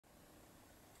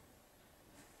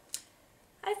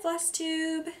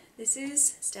Flosstube! This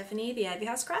is Stephanie, the Ivy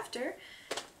House Crafter.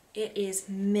 It is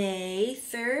May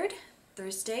 3rd,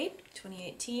 Thursday,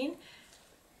 2018.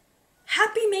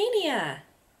 Happy Mania!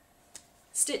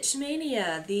 Stitch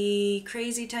Mania, the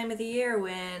crazy time of the year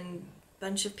when a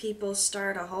bunch of people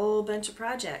start a whole bunch of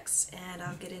projects, and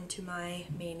I'll get into my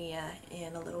mania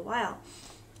in a little while.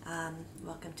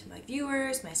 Welcome to my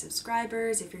viewers, my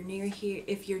subscribers. If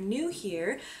you're new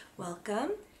here,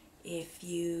 welcome. If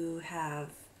you have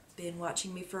been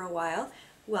watching me for a while,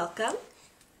 welcome.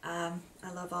 I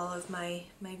love all of my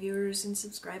viewers and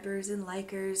subscribers and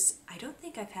likers. I don't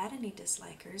think I've had any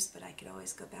dislikers, but I could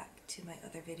always go back to my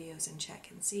other videos and check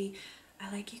and see. I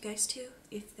like you guys too,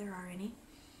 if there are any.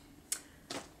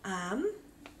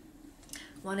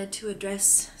 Wanted to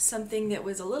address something that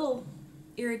was a little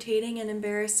irritating and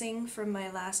embarrassing from my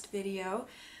last video.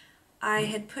 I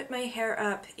had put my hair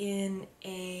up in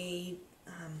a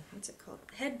what's it called?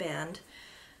 Headband.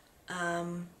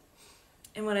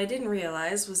 And what I didn't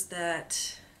realize was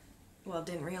that, well,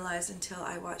 didn't realize until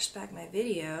I watched back my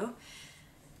video,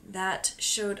 that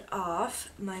showed off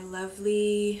my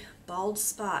lovely bald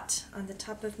spot on the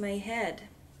top of my head.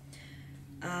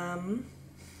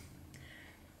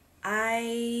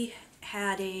 I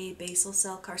had a basal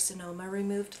cell carcinoma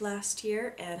removed last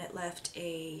year, and it left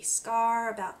a scar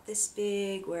about this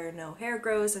big where no hair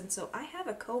grows, and so I have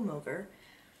a comb over.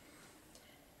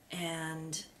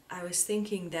 And I was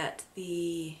thinking that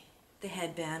the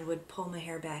headband would pull my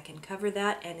hair back and cover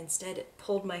that, and instead it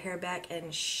pulled my hair back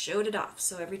and showed it off.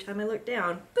 So every time I looked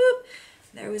down, boop,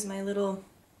 there was my little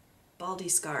baldy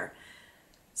scar.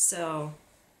 So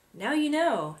now you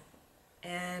know.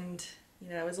 And you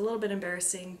know, it was a little bit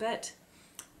embarrassing, but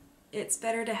it's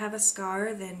better to have a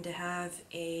scar than to have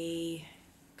a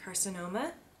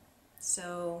carcinoma.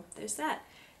 So there's that.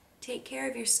 Take care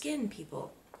of your skin,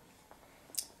 people.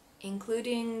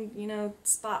 Including, you know,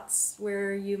 spots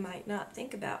where you might not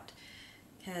think about.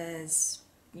 Because,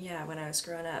 yeah, when I was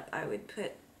growing up, I would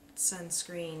put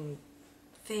sunscreen,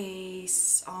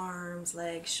 face, arms,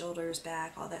 legs, shoulders,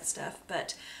 back, all that stuff,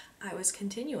 but I was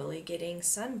continually getting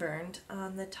sunburned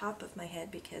on the top of my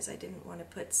head because I didn't want to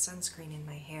put sunscreen in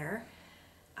my hair.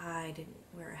 I didn't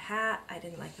wear a hat. I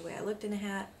didn't like the way I looked in a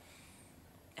hat.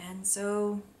 And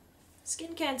so,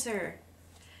 skin cancer.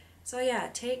 So yeah,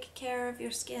 take care of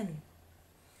your skin.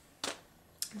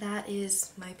 That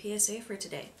is my PSA for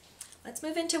today. Let's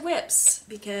move into whips,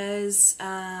 because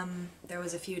there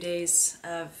was a few days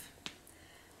of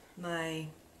my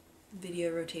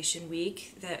video rotation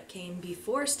week that came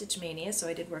before Stitch Maynia, so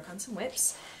I did work on some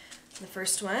whips. The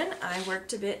first one, I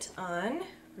worked a bit on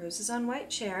Roses on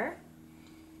White Chair.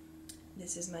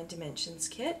 This is my Dimensions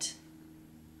kit.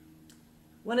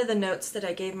 One of the notes that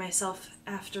I gave myself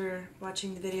after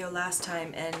watching the video last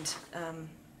time, and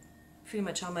pretty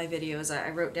much all my videos, I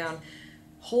wrote down,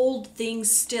 hold things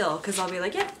still, because I'll be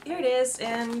like, yep, here it is,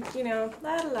 and, you know,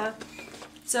 la la la.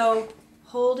 So,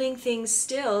 holding things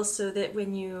still so that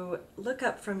when you look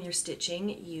up from your stitching,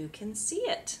 you can see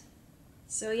it.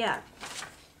 So yeah,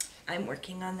 I'm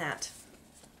working on that.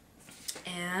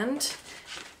 And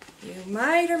you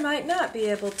might or might not be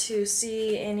able to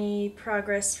see any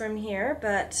progress from here,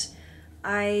 but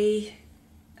I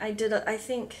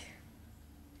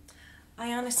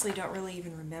honestly don't really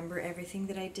even remember everything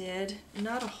that I did.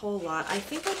 Not a whole lot. I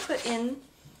think I put in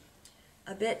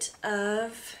a bit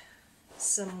of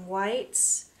some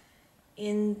whites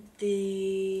in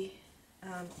the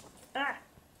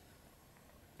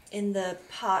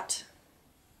pot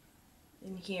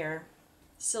in here.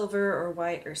 Silver or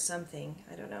white or something,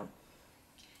 I don't know.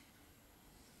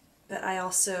 But I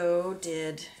also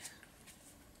did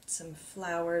some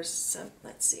flowers,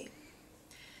 let's see,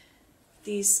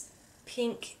 these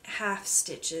pink half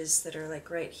stitches that are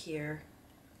like right here.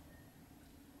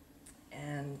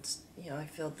 And, you know, I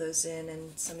filled those in,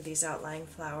 and some of these outlying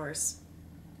flowers.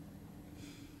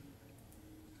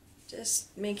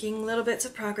 Just making little bits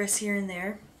of progress here and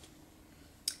there.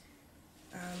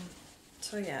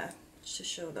 So yeah, to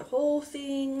show the whole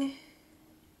thing.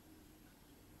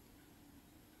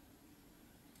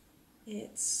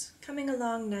 It's coming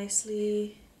along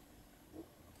nicely.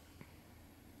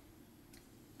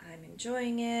 I'm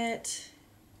enjoying it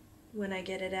when I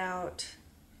get it out,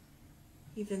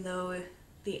 even though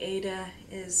the Ada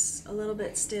is a little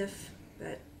bit stiff,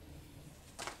 but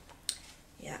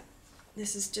yeah,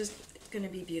 this is just going to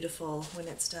be beautiful when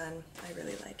it's done. I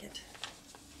really like it.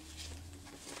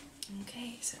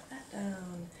 Okay, set that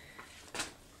down.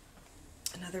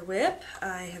 Another whip.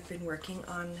 I have been working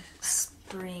on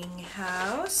Spring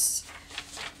House.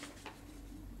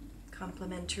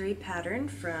 Complimentary pattern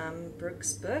from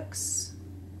Brooks Books.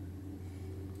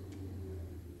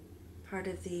 part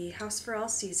of the House for All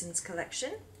Seasons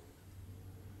collection.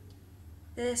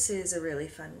 This is a really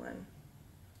fun one.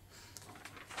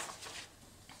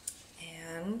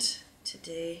 And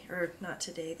today, or not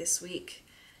today, this week,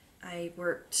 I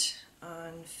worked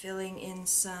on filling in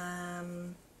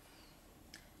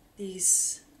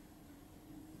these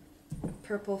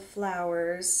purple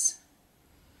flowers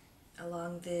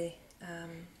along the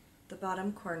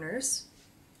bottom corners.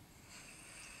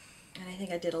 And I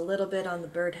think I did a little bit on the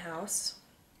birdhouse.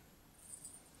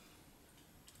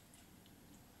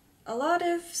 A lot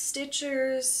of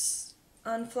stitchers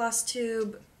on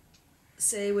Flosstube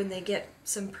say when they get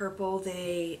some purple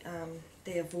they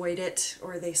avoid it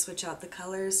or they switch out the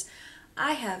colors.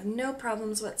 I have no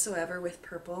problems whatsoever with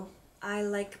purple. I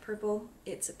like purple.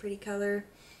 It's a pretty color.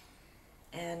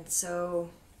 And so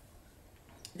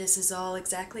this is all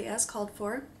exactly as called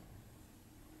for.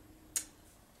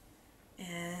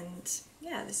 And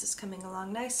yeah, this is coming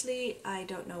along nicely. I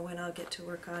don't know when I'll get to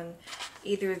work on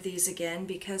either of these again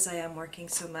because I am working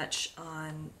so much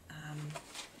on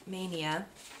Maynia.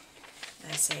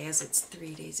 I say as it's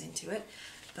 3 days into it.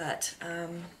 But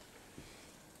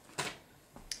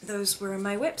those were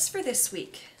my whips for this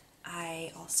week.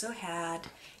 I also had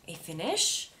a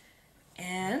finish,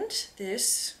 and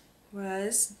this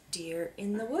was Deer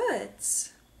in the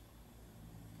Woods.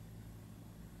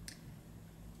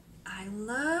 I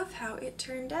love how it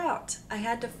turned out. I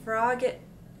had to frog it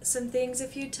some things a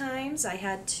few times. I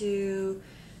had to,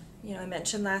 I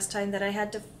mentioned last time that I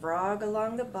had to frog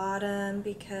along the bottom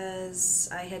because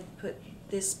I had put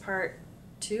this part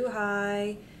too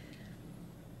high,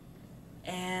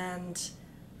 and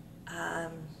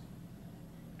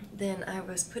then I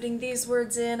was putting these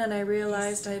words in and I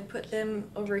realized I had put them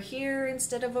over here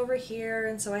instead of over here,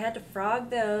 and so I had to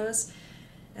frog those.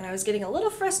 And I was getting a little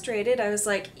frustrated. I was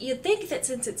like, you'd think that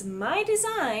since it's my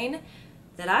design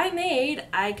that I made,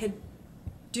 I could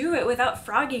do it without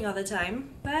frogging all the time.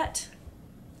 But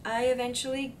I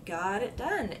eventually got it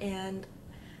done, and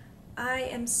I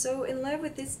am so in love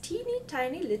with this teeny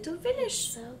tiny little finish.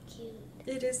 So cute.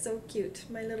 It is so cute.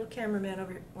 My little cameraman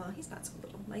over here, well, he's not so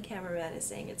little. My cameraman is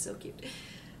saying it's so cute.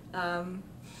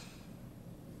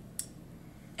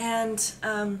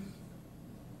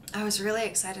 I was really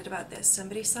excited about this.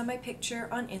 Somebody saw my picture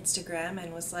on Instagram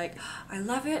and was like, I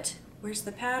love it, where's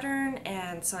the pattern?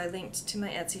 And so I linked to my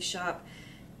Etsy shop,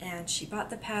 and she bought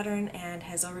the pattern and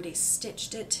has already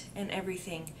stitched it and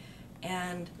everything.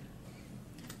 And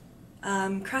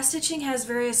cross-stitching has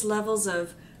various levels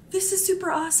of, this is super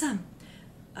awesome.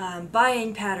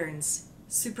 Buying patterns,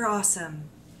 super awesome.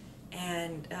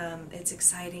 And it's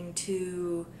exciting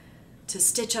to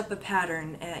stitch up a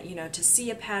pattern, to see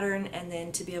a pattern and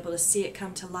then to be able to see it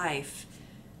come to life.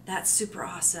 That's super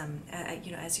awesome,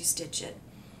 as you stitch it.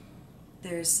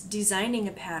 There's designing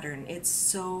a pattern. It's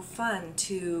so fun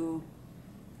to,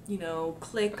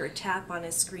 click or tap on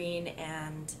a screen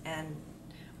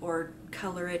or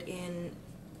color it in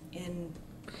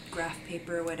graph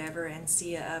paper or whatever and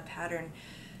see a pattern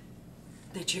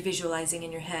that you're visualizing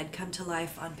in your head come to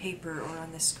life on paper or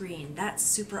on the screen. That's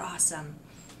super awesome.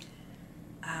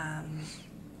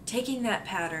 Taking that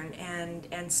pattern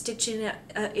and stitching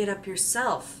it up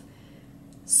yourself,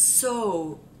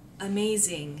 so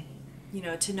amazing,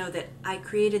 to know that I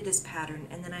created this pattern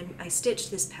and then I stitched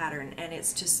this pattern, and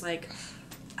it's just like,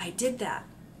 I did that.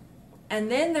 And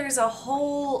then there's a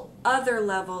whole other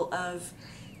level of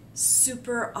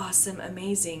super awesome,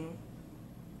 amazing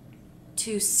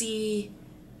to see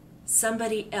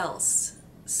somebody else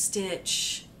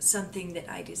stitch something that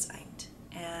I designed.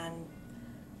 And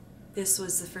this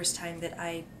was the first time that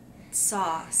I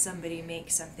saw somebody make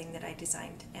something that I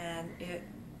designed, and it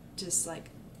just like,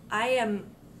 I am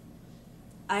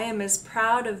as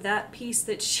proud of that piece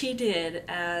that she did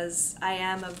as I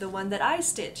am of the one that I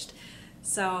stitched.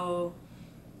 So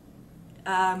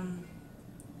dang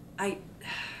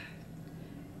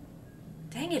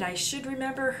it, I should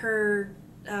remember her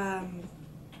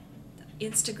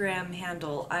Instagram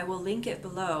handle. I will link it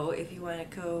below if you want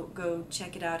to go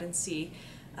check it out and see.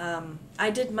 I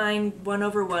did mine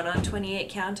 1/1 on 28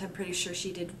 count. I'm pretty sure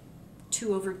she did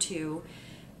 2/2,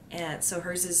 and so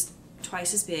hers is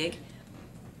twice as big.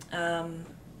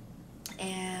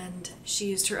 And she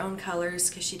used her own colors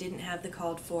because she didn't have the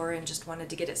called for and just wanted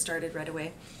to get it started right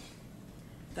away.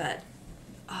 But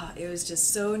it was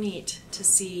just so neat to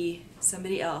see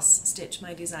somebody else stitch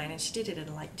my design, and she did it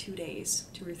in like 2 days,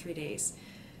 2 or 3 days.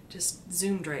 Just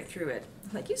zoomed right through it.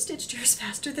 I'm like, you stitched yours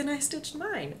faster than I stitched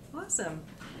mine. Awesome.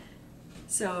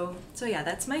 So yeah,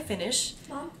 that's my finish.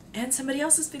 Mom? And somebody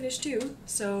else's finish too.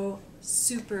 So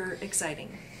super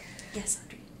exciting. Yes,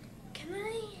 Audrey. Can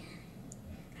I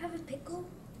have a pickle?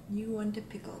 You want a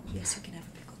pickle? Yes, you can have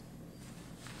a pickle.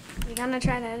 You're gonna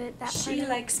try to edit that She part out?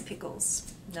 likes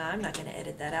pickles. No, I'm not going to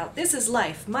edit that out. This is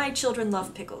life. My children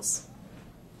love pickles.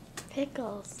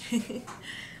 Pickles.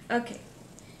 Okay.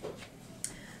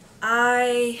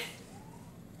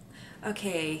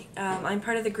 I'm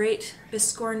part of the Great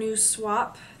Biscornu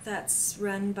Swap that's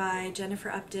run by Jennifer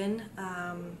Upton.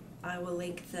 I will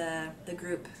link the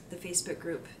group, the Facebook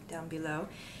group down below.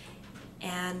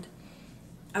 And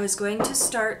I was going to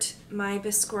start my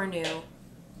Biscornu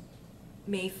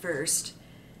May 1st,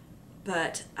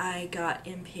 but I got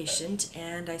impatient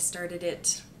and I started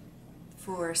it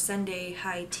for Sunday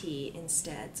high tea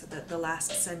instead. So the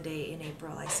last Sunday in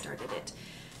April I started it.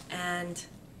 And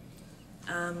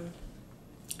I'm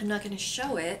not going to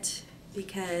show it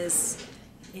because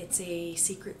it's a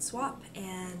secret swap,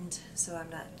 and so I'm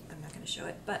not going to show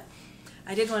it. But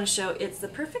I did want to show it's the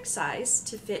perfect size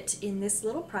to fit in this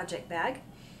little project bag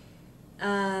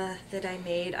that I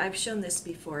made. I've shown this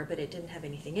before, but it didn't have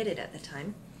anything in it at the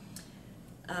time.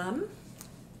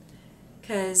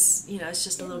 Because you know, it's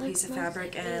just a little piece of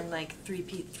fabric and like three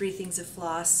things of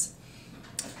floss,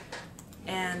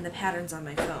 and the pattern's on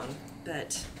my phone.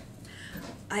 But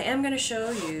I am going to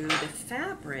show you the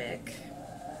fabric,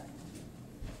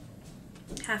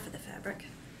 half of the fabric.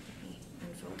 Let me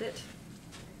unfold it.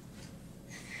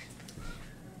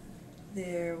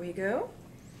 There we go.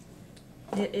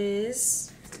 It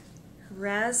is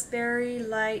Raspberry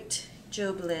Light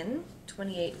Jobelin,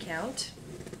 28 count.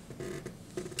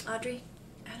 Audrey,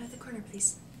 out of the corner,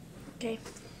 please. Okay.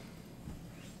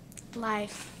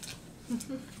 Life.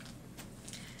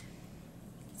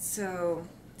 So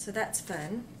that's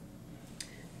fun.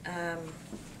 And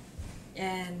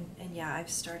yeah, I've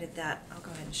started that. I'll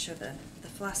go ahead and show the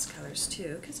floss colors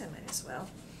too, because I might as well.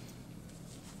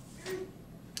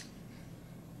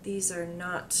 These are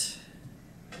not,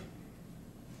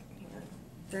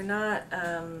 they're not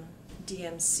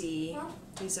DMC.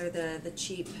 These are the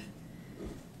cheap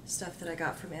stuff that I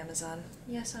got from Amazon.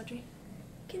 Yes, Audrey?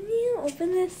 Can you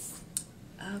open this?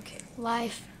 Okay.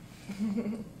 Life.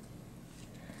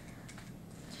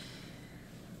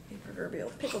 The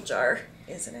proverbial pickle jar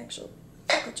is an actual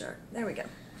pickle jar. There we go.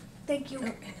 Thank you.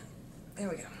 Oh, there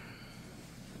we go.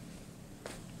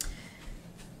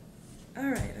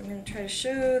 Alright, I'm going to try to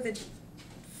show the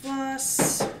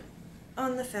floss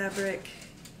on the fabric.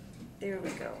 There we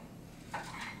go.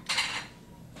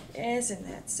 Isn't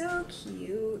that so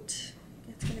cute?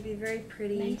 It's going to be very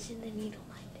pretty. Mention the needle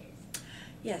minders.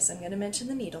 Yes, I'm going to mention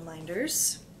the needle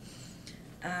minders.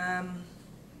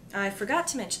 I forgot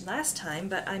to mention last time,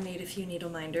 but I made a few needle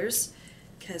minders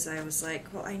because I was like,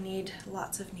 well, I need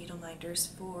lots of needle minders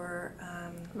for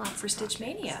Stitch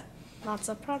Maynia. Lots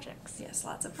of projects. Yes,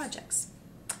 lots of projects.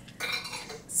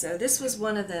 So this was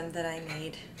one of them that I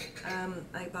made.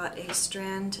 I bought a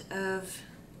strand of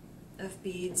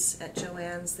beads at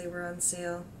Joann's. They were on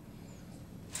sale.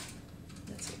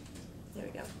 Let's see. There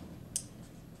we go.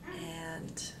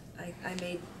 And I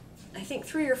made, I think,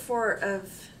 3 or 4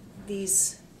 of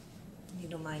these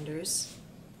needle minders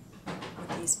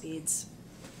with these beads.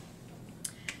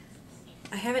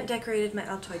 I haven't decorated my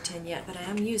Altoid tin yet, but I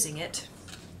am using it.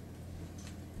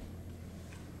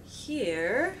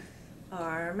 Here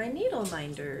are my needle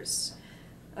minders.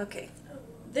 Okay,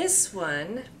 this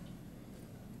one,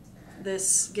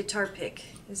 this guitar pick.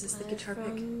 Is this the guitar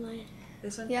pick?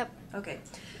 This one? Yep. Okay,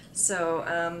 so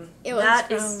it was that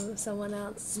from is someone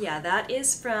else. Yeah, that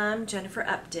is from Jennifer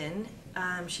Upton.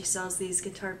 She sells these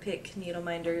guitar pick needle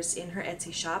minders in her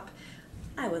Etsy shop.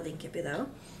 I will link it below.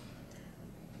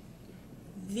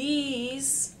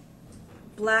 These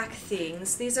black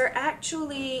things, these are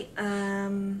actually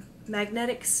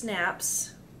magnetic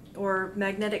snaps or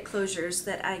magnetic closures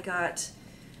that I got.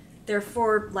 They're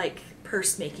for like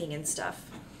purse making and stuff.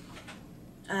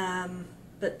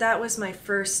 But that was my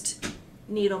first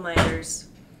needle minders.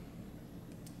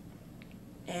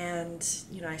 And,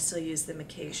 you know, I still use them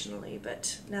occasionally,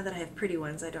 but now that I have pretty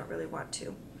ones, I don't really want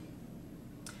to.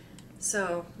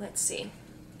 So, let's see.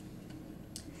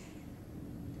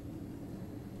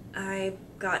 I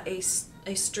got a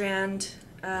strand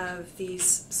of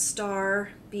these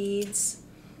star beads.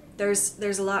 There's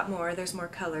a lot more. There's more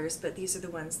colors, but these are the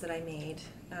ones that I made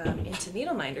into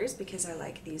needle minders because I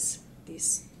like these.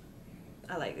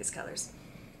 I like these colors.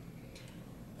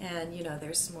 And you know,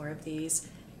 there's more of these.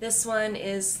 This one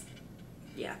is,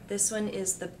 yeah, this one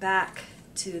is the back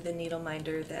to the needle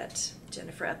minder that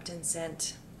Jennifer Upton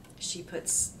sent. She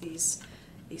puts these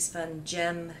fun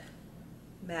gem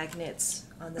magnets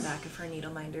on the back of her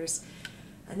needle minders.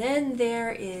 And then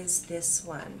there is this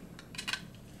one.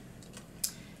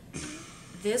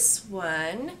 This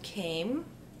one came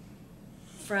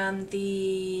from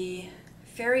the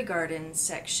Fairy Garden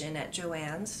section at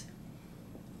Joann's,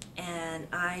 and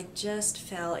I just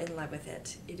fell in love with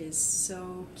it. It is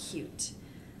so cute.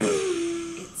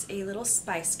 It's a little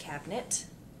spice cabinet,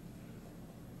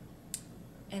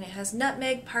 and it has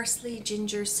nutmeg, parsley,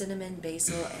 ginger, cinnamon,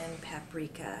 basil, and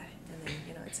paprika. And then,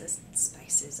 you know, it says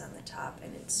spices on the top,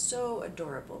 and it's so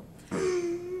adorable.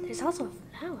 There's also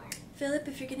a flower. Philip,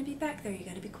 if you're going to be back there, you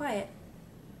got to be quiet.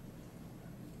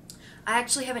 I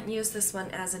actually haven't used this one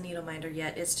as a needle minder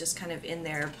yet. It's just kind of in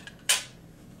there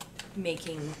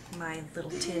making my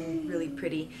little tin really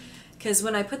pretty. Because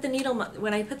when I put the needle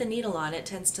on, it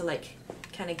tends to like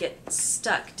kind of get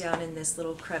stuck down in this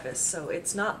little crevice. So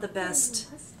it's not the best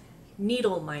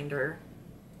needle minder,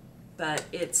 but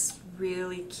it's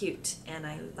really cute, and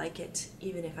I like it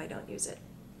even if I don't use it.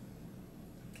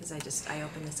 Because I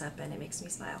open this up and it makes me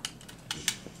smile.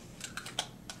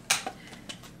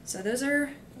 So those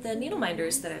are the needle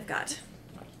minders that I've got.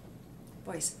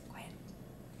 Boys, quiet.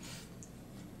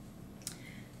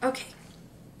 Okay.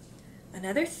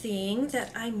 Another thing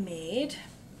that I made,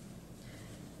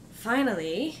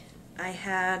 finally, I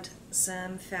had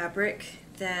some fabric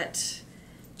that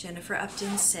Jennifer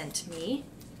Upton sent me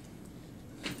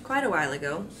quite a while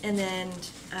ago, and then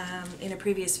in a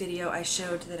previous video I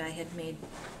showed that I had made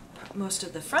most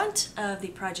of the front of the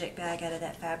project bag out of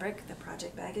that fabric. The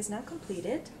project bag is now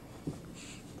completed,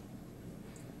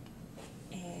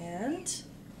 and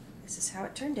this is how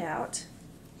it turned out.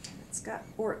 It's got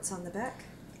orts on the back.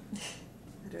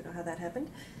 I don't know how that happened.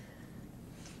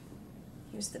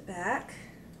 Here's the back.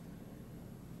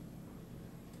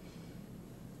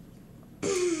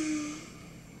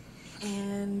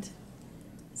 And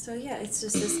so yeah, it's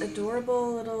just this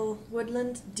adorable little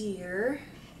woodland deer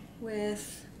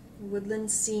with woodland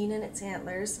scene in its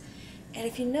antlers. And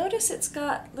if you notice, it's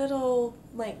got little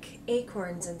like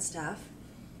acorns and stuff.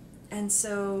 And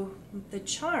so the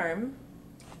charm,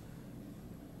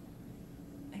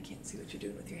 I can't see what you're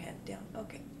doing with your hand. Down.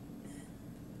 Okay.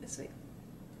 This way.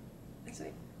 This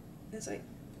way. This way.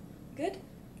 Good?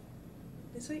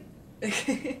 This way?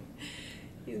 Okay.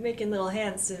 He's making little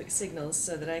hand signals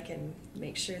so that I can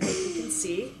make sure that you can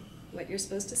see what you're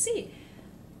supposed to see.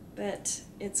 But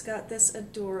it's got this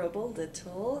adorable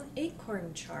little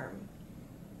acorn charm.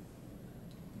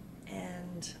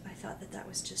 And I thought that that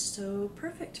was just so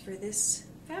perfect for this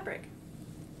fabric.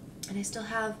 And I still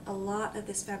have a lot of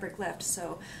this fabric left,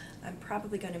 so I'm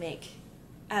probably going to make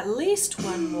at least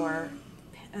one more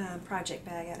project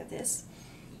bag out of this.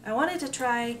 I wanted to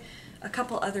try a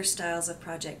couple other styles of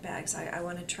project bags. I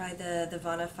want to try the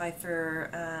Vanna Pfeiffer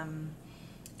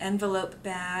envelope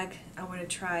bag. I want to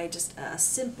try just a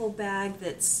simple bag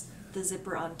that's the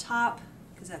zipper on top,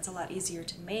 because that's a lot easier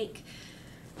to make.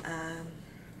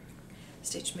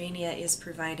 Stitch Maynia is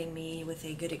providing me with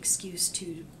a good excuse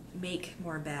to make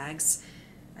more bags.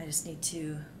 I just need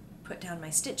to put down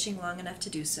my stitching long enough to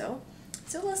do so.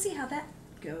 So we'll see how that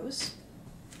goes.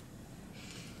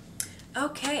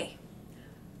 Okay,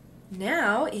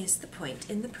 now is the point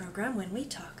in the program when we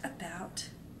talk about,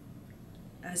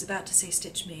 I was about to say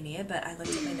Stitch Maynia, but I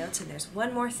looked at my notes and there's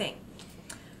one more thing.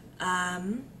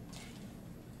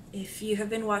 If you have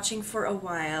been watching for a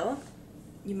while,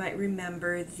 you might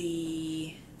remember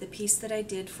the piece that I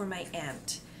did for my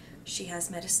aunt. She has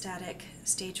metastatic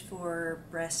stage 4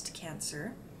 breast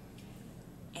cancer,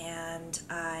 and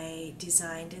I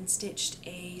designed and stitched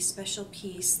a special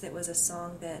piece that was a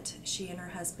song that she and her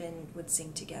husband would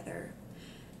sing together.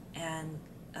 And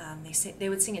they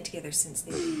would sing it together since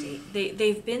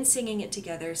they've been singing it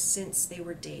together since they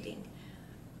were dating.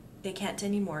 They can't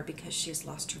anymore because she's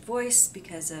lost her voice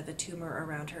because of a tumor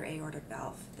around her aortic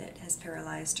valve that has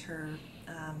paralyzed her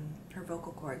her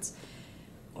vocal cords,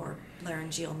 or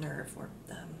laryngeal nerve, or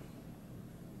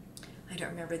I don't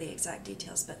remember the exact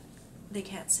details, but they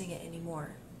can't sing it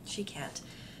anymore. She can't.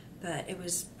 But it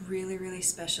was really, really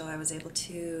special. I was able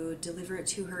to deliver it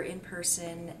to her in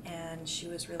person, and she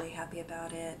was really happy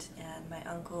about it, and my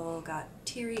uncle got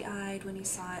teary-eyed when he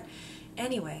saw it.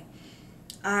 Anyway,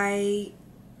 I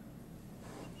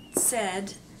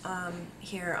said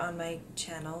here on my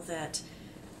channel that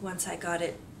once I got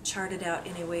it charted out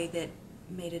in a way that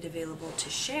made it available to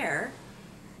share,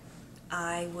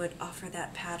 I would offer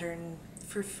that pattern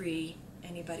for free,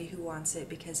 anybody who wants it,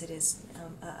 because it is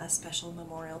a special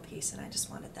memorial piece, and I just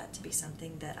wanted that to be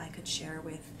something that I could share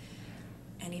with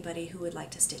anybody who would like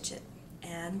to stitch it.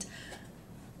 And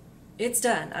it's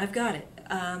done. I've got it.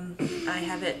 I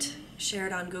have it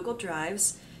shared on Google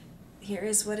Drives. Here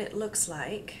is what it looks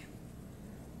like.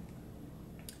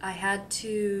 I had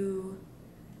to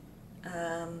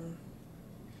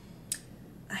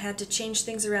I had to change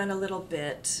things around a little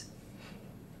bit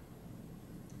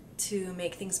to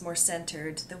make things more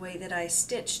centered. The way that I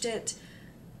stitched it,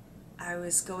 I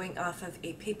was going off of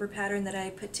a paper pattern that I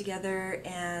put together,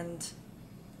 and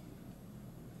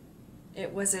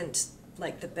it wasn't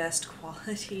like the best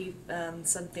quality.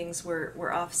 Some things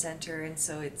were off center, and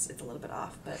so it's a little bit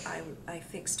off, but I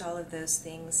fixed all of those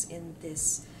things in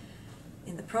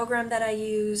the program that I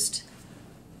used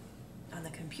on the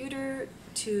computer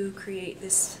to create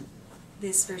this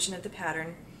version of the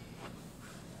pattern.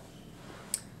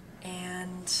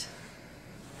 And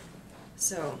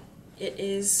so it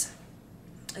is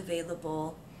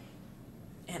available,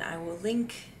 and I will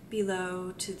link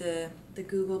below to the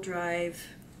Google Drive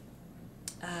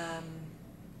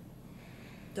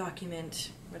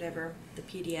document, whatever, the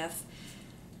PDF,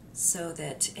 so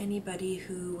that anybody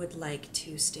who would like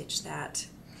to stitch that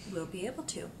will be able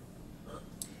to.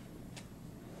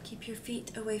 Keep your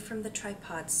feet away from the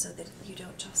tripod so that you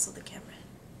don't jostle the camera.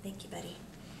 Thank you, buddy.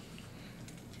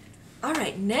 All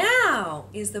right, now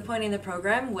is the point in the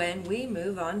program when we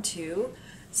move on to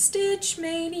Stitch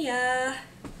Mania.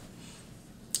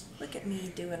 Look at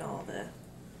me doing all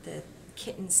the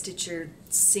kitten stitcher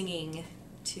singing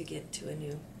to get to a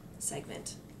new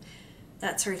segment.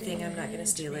 That's her thing. I'm not going to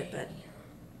steal it, but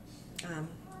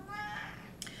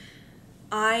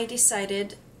I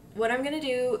decided what I'm going to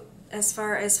do as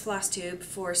far as Flosstube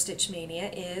for Stitch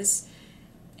Mania is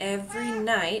every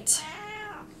night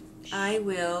I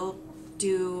will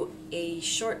do a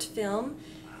short film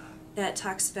that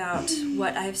talks about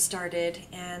what I've started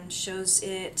and shows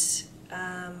it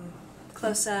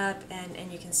close up,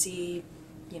 and you can see,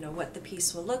 you know, what the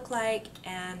piece will look like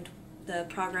and the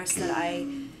progress that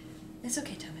it's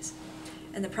okay, Thomas,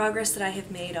 and the progress that I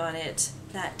have made on it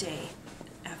that day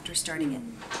after starting it.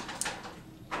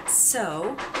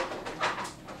 So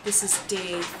this is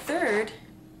day 3.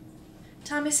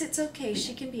 Thomas, it's okay,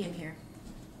 she can be in here.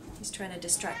 He's trying to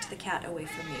distract the cat away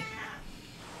from me.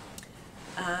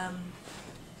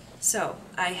 So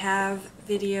I have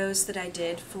videos that I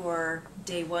did for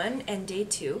day 1 and day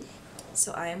 2.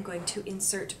 So I am going to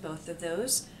insert both of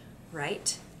those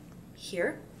right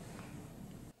here.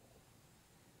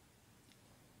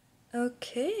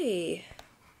 Okay,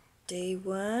 day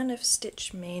 1 of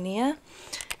Stitch Mania.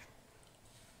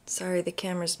 Sorry, the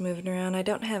camera's moving around. I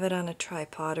don't have it on a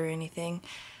tripod or anything.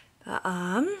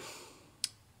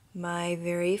 My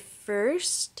very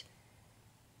first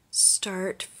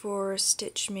start for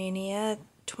Stitch Mania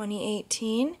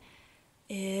 2018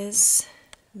 is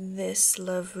this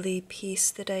lovely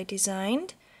piece that I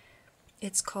designed.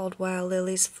 It's called While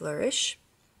Lilies Flourish.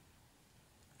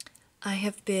 I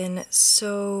have been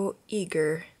so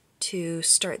eager to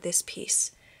start this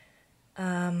piece.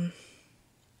 I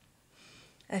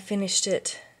finished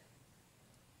it,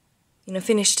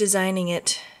 finished designing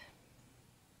it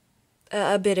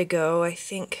a bit ago, I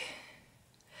think.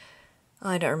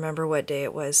 I don't remember what day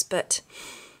it was, but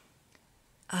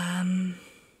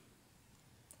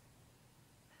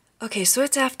okay, so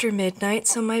it's after midnight,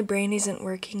 so my brain isn't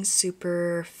working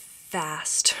super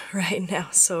fast right now,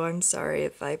 so I'm sorry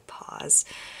if I pause.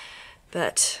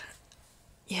 But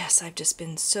yes, I've just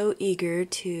been so eager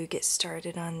to get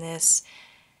started on this.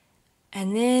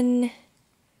 And then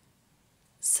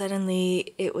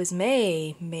suddenly it was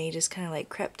May. May just kind of like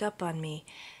crept up on me,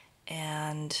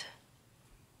 and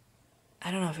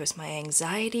I don't know if it was my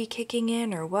anxiety kicking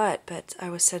in or what, but I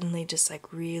was suddenly just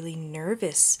like really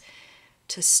nervous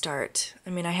to start. I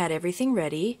mean, I had everything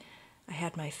ready. I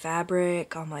had my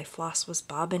fabric, all my floss was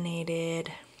bobbinated.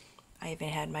 I even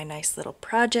had my nice little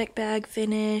project bag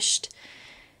finished.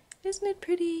 Isn't it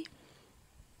pretty?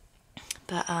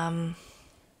 But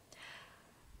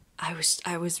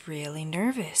I was really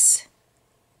nervous.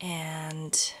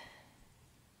 And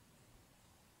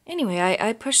anyway,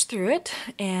 I pushed through it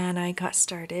and I got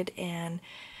started, and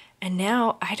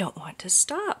now I don't want to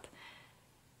stop.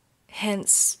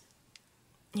 Hence,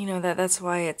 that's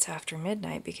why it's after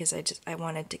midnight, because I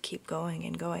wanted to keep going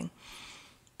and going.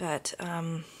 But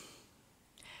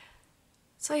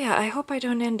so yeah, I hope I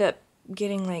don't end up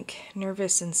getting like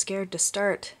nervous and scared to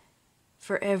start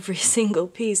for every single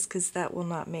piece, because that will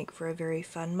not make for a very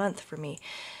fun month for me.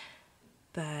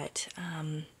 But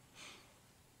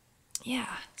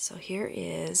yeah, so here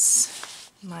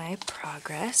is my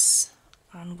progress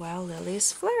on While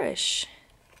Lilies Flourish.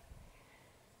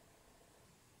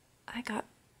 I got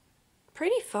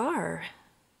pretty far.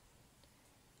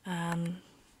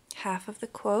 Half of the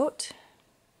quote,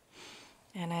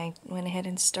 and I went ahead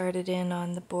and started in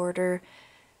on the border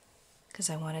because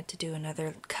I wanted to do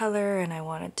another color, and I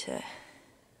wanted to,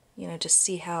 just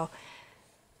see how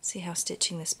See how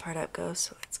stitching this part up goes,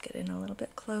 so let's get in a little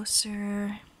bit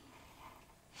closer.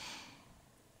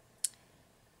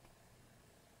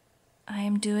 I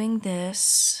am doing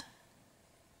this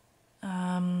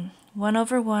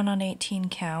 1/1 on 18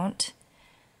 count.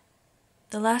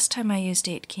 The last time I used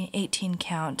 18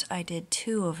 count, I did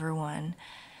 2/1,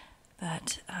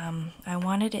 but I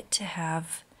wanted it to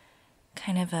have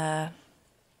kind of a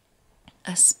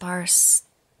sparse,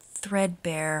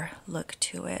 threadbare look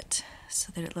to it,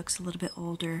 so that it looks a little bit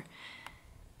older.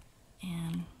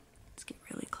 And let's get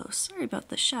really close. Sorry about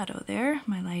the shadow there.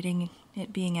 My lighting,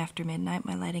 it being after midnight,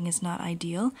 my lighting is not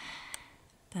ideal,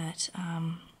 but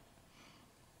I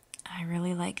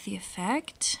really like the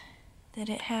effect that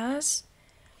it has.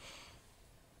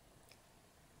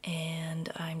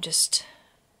 And I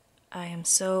am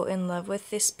so in love with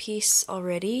this piece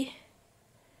already,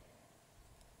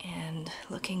 and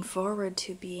looking forward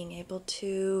to being able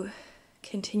to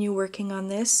continue working on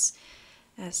this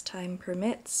as time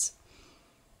permits.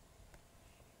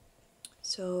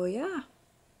 So yeah,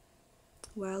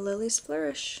 While Lilies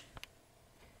Flourish,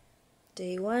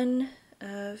 day 1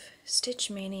 of Stitch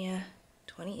Maynia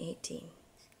 2018.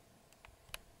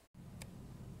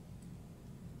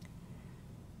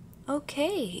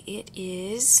 Okay, it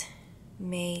is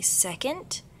May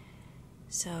 2nd,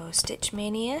 so Stitch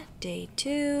Maynia, day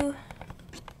 2.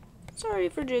 Sorry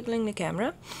for jiggling the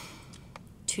camera.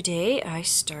 Today I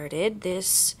started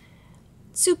this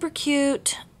super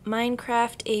cute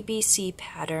Minecraft ABC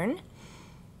pattern,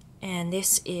 and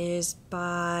this is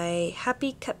by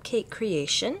Happy Cupcake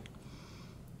Creation,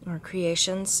 or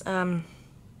Creations.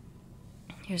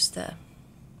 Here's the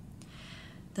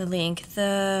link.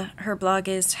 Her blog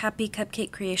is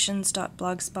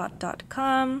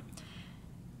happycupcakecreations.blogspot.com,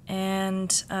 and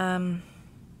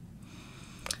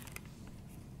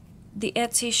the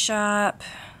Etsy shop,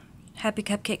 Happy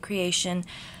Cupcake Creation.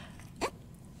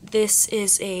 This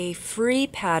is a free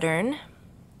pattern.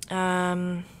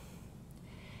 I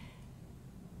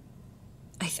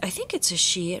think it's a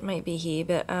she, it might be he,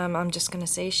 but I'm just going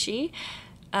to say she.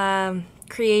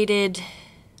 Created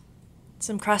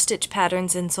some cross-stitch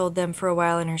patterns and sold them for a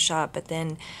while in her shop, but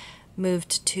then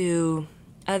moved to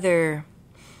other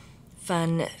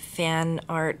fun fan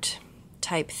art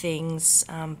type things,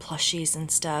 plushies and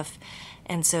stuff,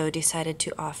 and so decided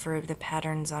to offer the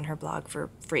patterns on her blog for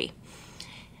free.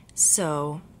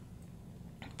 So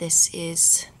this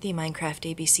is the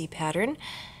Minecraft ABC pattern.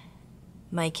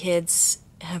 My kids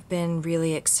have been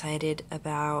really excited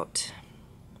about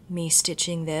me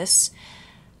stitching this.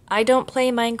 I don't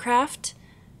play Minecraft.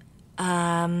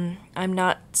 I'm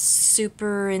not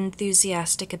super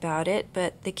enthusiastic about it,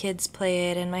 but the kids play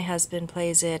it and my husband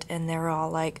plays it, and they're all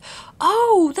like,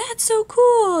 "Oh, that's so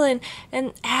cool!" and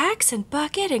axe and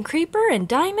bucket and creeper and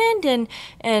diamond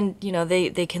and you know,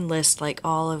 they can list like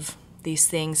all of these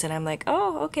things, and I'm like,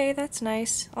 "Oh, okay, that's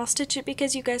nice. I'll stitch it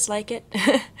because you guys like it."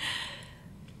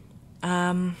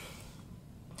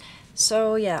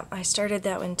 So yeah, I started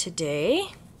that one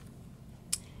today.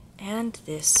 And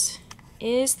this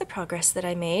is the progress that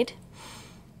I made.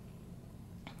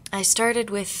 I started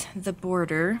with the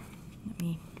border. Let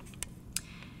me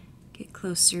get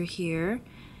closer here.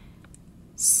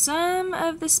 Some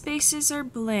of the spaces are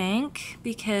blank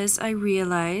because I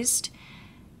realized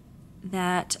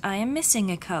that I am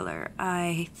missing a color.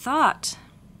 I thought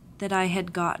that I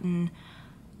had gotten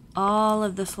all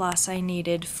of the floss I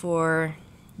needed for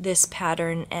this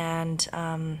pattern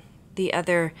and the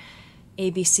other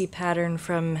ABC pattern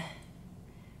from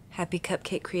Happy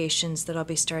Cupcake Creations that I'll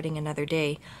be starting another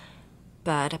day,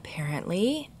 but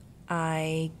apparently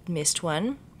I missed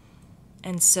one,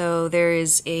 and so there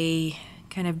is a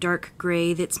kind of dark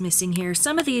gray that's missing here.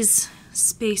 Some of these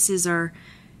spaces are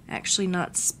actually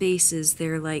not spaces,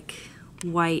 they're like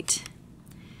white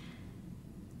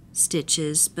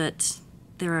stitches, but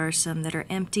there are some that are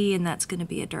empty, and that's going to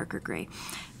be a darker gray.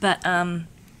 But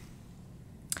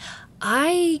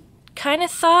I kind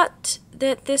of thought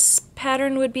that this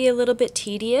pattern would be a little bit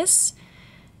tedious,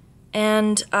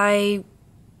 and I,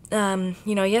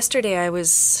 you know, yesterday I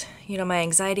was, you know, my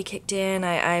anxiety kicked in.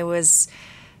 I was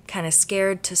kind of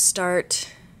scared to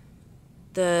start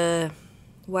the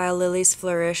While Lilies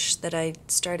Flourish that I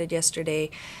started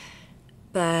yesterday,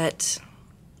 but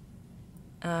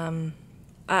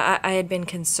I had been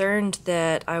concerned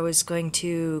that I was going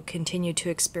to continue to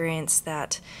experience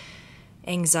that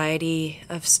anxiety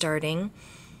of starting.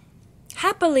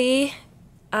 Happily,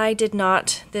 I did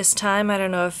not this time. I don't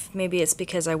know if maybe it's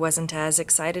because I wasn't as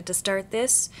excited to start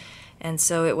this, and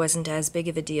so it wasn't as big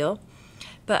of a deal.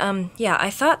 But yeah,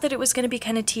 I thought that it was going to be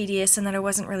kind of tedious and that I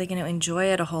wasn't really going to enjoy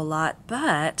it a whole lot,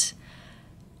 but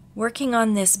working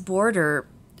on this border,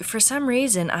 for some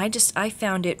reason, I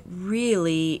found it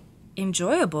really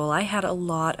enjoyable. I had a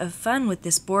lot of fun with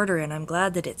this border, and I'm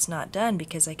glad that it's not done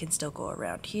because I can still go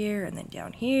around here and then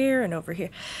down here and over here.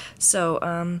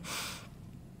 So,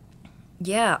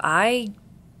 yeah, I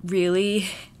really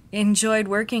enjoyed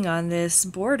working on this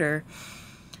border.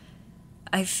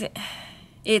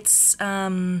 It's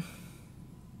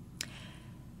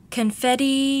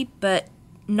confetti, but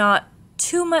not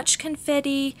too much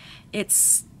confetti.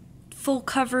 It's full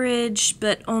coverage,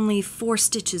 but only 4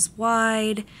 stitches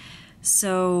wide.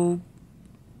 So,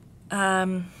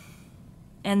 and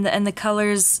the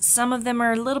colors, some of them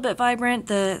are a little bit vibrant.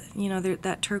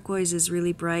 That turquoise is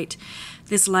really bright.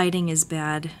 This lighting is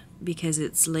bad because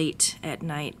it's late at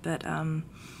night, but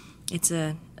it's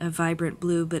a vibrant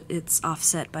blue, but it's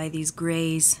offset by these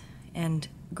grays, and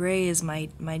gray is my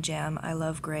jam. I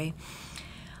love gray.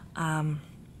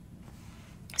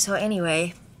 So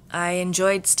anyway, I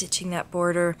enjoyed stitching that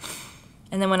border,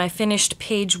 and then when I finished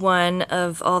page 1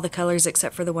 of all the colors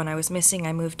except for the one I was missing,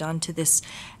 I moved on to this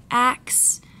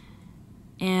axe,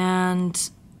 and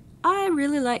I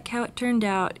really like how it turned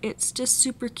out. It's just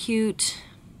super cute.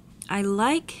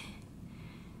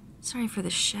 Sorry for the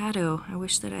shadow. I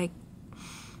wish that I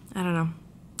don't know.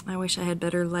 I wish I had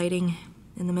better lighting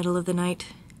in the middle of the night.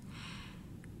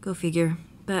 Go figure.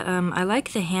 But I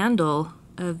like the handle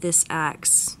of this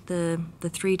axe, the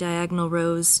 3 diagonal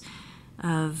rows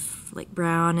of like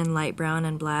brown and light brown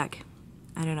and black.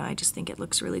 I don't know, I just think it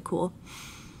looks really cool.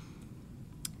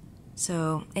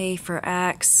 So A for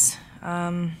axe.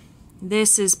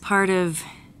 This is part of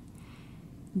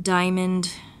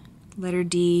diamond, letter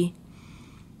D.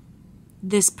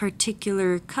 This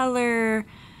particular color,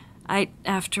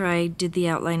 after I did the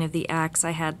outline of the axe,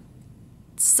 I had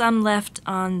some left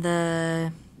on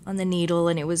the needle,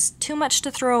 and it was too much to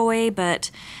throw away,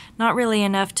 but not really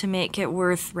enough to make it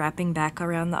worth wrapping back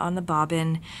around on the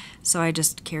bobbin. So I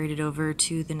just carried it over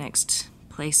to the next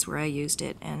place where I used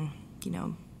it, and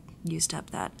used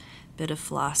up that bit of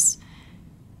floss.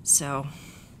 So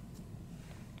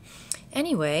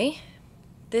anyway,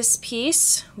 this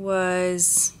piece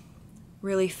was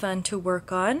really fun to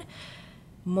work on.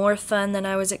 More fun than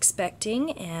I was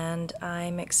expecting, and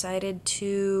I'm excited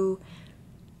to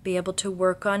be able to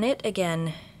work on it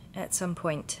again at some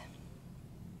point.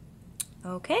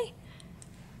 Okay.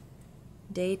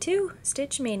 Day 2,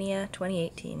 Stitch Mania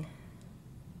 2018.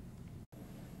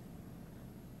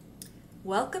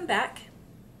 Welcome back.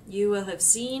 You will have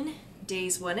seen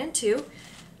days 1 and 2.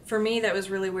 For me, that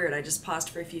was really weird. I just paused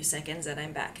for a few seconds and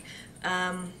I'm back.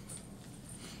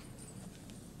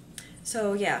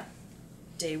 So yeah,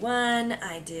 day 1,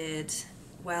 I did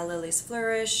Wild Lily's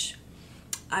Flourish.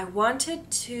 I wanted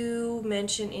to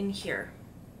mention in here,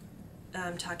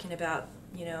 talking about,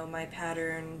 my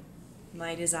pattern,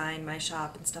 my design, my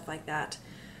shop, and stuff like that.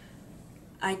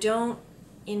 I don't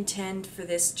intend for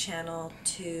this channel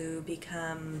to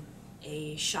become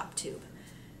a shop tube.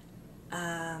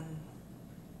 I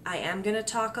am going to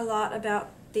talk a lot about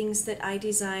things that I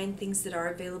design, things that are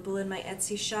available in my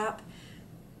Etsy shop,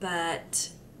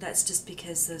 but that's just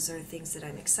because those are things that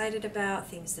I'm excited about,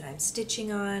 things that I'm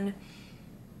stitching on.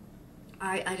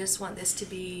 I just want this to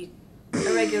be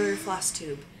a regular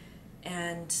Flosstube,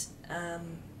 and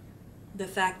the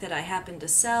fact that I happen to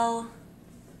sell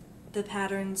the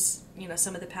patterns,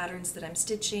 some of the patterns that I'm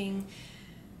stitching,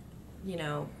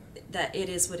 that it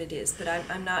is what it is. But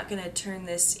I'm not going to turn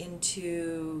this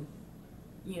into,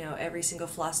 every single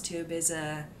Flosstube is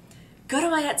a go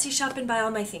to my Etsy shop and buy all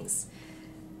my things,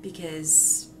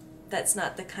 because that's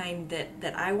not the kind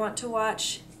that I want to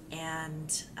watch,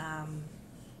 and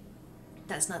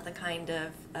that's not the kind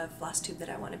of Flosstube that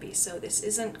I want to be. So this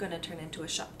isn't going to turn into a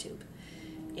shop tube.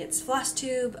 It's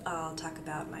Flosstube. I'll talk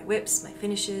about my whips, my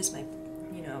finishes, my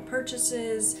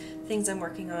purchases, things I'm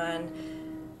working on,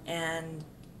 and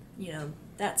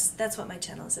that's what my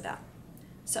channel is about.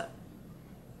 So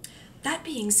that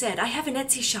being said, I have an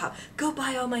Etsy shop. Go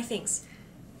buy all my things.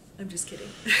 I'm just kidding.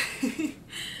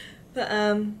 But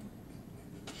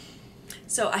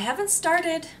so I haven't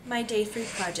started my day 3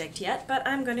 project yet, but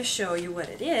I'm going to show you what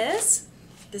it is.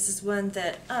 This is one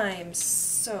that I'm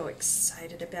so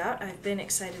excited about. I've been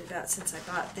excited about since I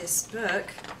bought this book.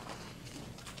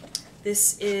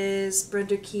 This is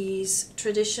Brenda Key's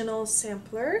Traditional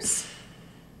Samplers,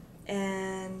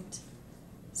 and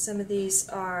some of these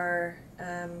are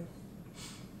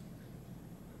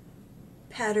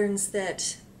patterns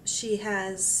that she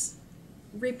has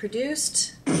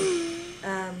reproduced.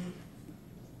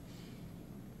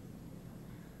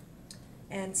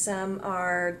 And some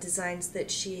are designs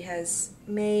that she has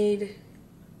made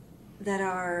that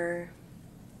are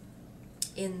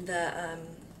in the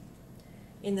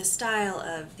style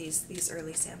of these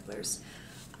early samplers.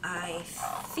 I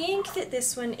think that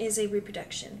this one is a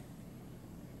reproduction.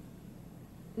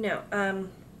 No,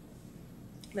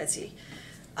 let's see.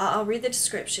 I'll read the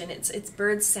description. It's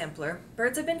Bird's sampler.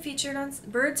 Birds have featured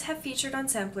on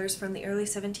samplers from the early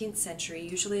 17th century,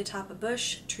 usually atop a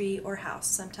bush, tree, or house,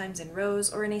 sometimes in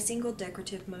rows or in a single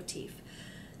decorative motif.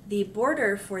 The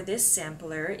border for this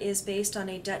sampler is based on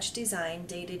a Dutch design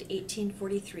dated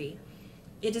 1843.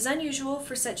 It is unusual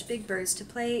for such big birds to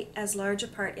play as large a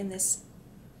part in this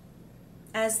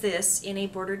in a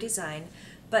border design,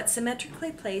 but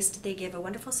symmetrically placed, they give a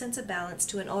wonderful sense of balance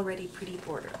to an already pretty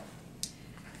border.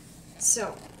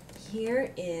 So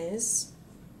here is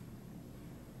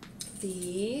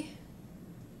the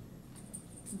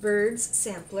Birds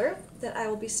sampler that I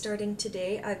will be starting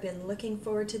today. I've been looking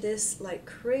forward to this like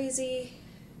crazy.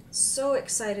 So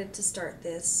excited to start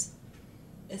this.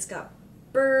 It's got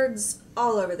birds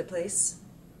all over the place.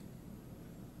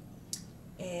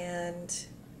 And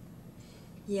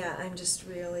yeah, I'm just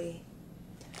really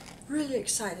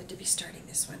excited to be starting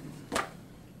this one.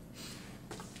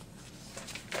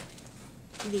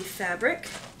 The fabric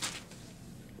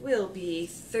will be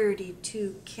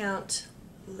 32 count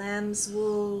lamb's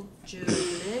wool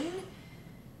Jolin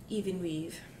even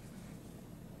weave.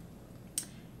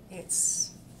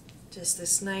 It's just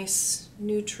this nice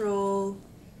neutral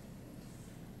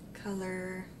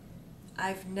color.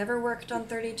 I've never worked on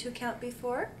 32 count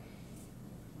before,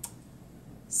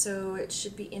 so it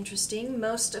should be interesting.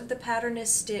 Most of the pattern is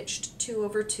stitched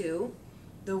 2/2.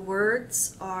 The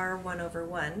words are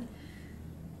 1/1.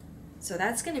 So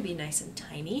that's going to be nice and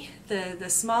tiny. The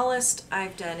smallest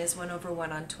I've done is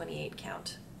 1/1 on 28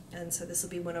 count. And so this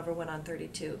will be 1/1 on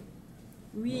 32.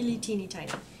 Really teeny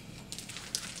tiny.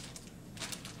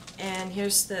 And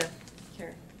here's the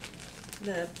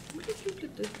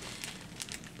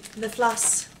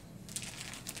floss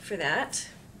for that.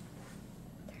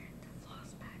 Turn the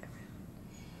floss back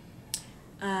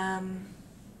around.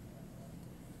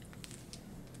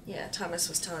 Yeah, Thomas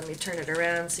was telling me turn it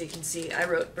around so you can see. I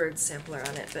wrote Bird sampler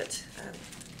on it, but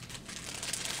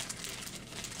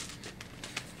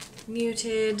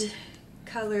muted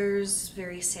colors,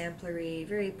 very samplery,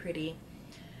 very pretty.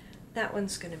 That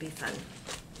one's going to be fun.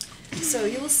 So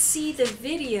you'll see the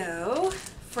video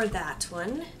for that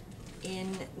one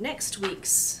in next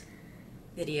week's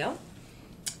video.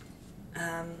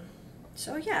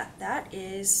 So yeah, that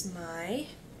is my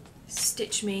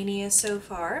Stitch Mania so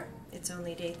far. It's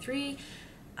only day 3.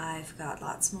 I've got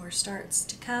lots more starts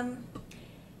to come,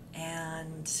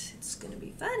 and it's going to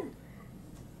be fun.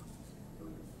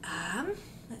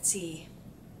 Let's see.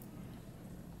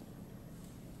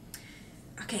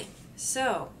 Okay,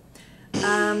 so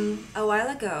a while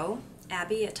ago,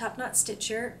 Abby at Top Knot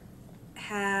Stitcher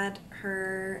had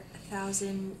her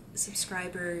 1,000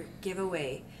 subscriber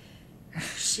giveaway.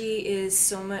 She is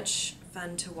so much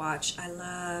fun to watch. I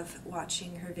love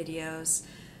watching her videos.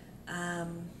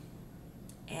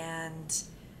 And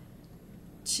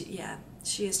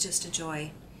she is just a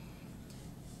joy.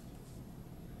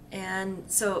 And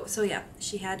so yeah,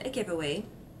 she had a giveaway,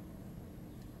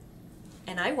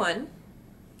 and I won,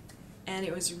 and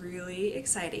it was really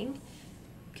exciting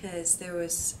because there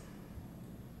was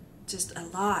just a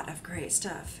lot of great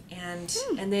stuff, and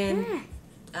then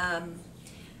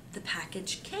the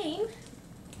package came.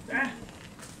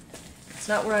 It's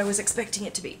not where I was expecting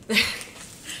it to be.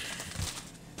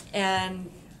 And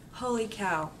holy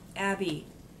cow, Abby,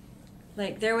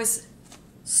 like there was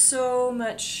so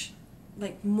much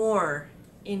like more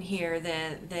in here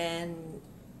than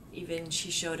even she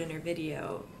showed in her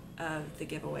video of the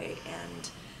giveaway. And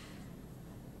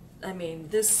I mean,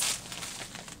 this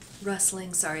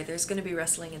rustling, sorry, there's going to be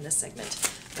rustling in this segment,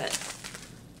 but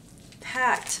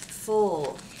packed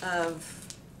full of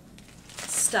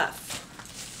stuff.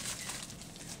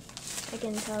 I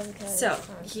can tell because... So,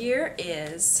 here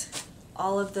is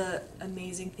all of the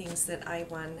amazing things that I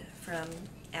won from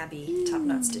Abby, Top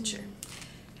Knot Stitcher.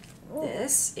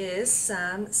 This is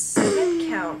some 7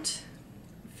 count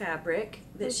fabric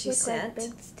that she sent.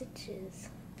 Like big stitches.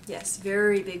 Yes,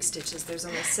 very big stitches. There's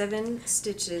only 7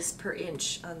 stitches per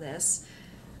inch on this.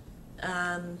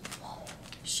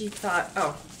 She thought,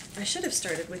 oh, I should have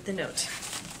started with the note.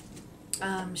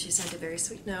 She sent a very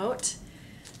sweet note.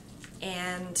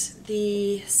 And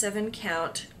the 7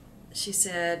 count, she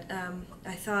said,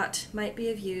 I thought might be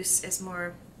of use as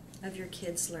more of your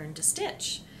kids learn to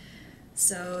stitch.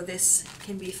 So this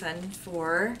can be fun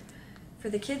for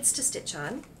the kids to stitch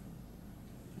on.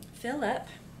 Philip,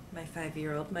 my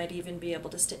 5-year-old, might even be able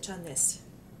to stitch on this.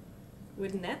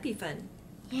 Wouldn't that be fun?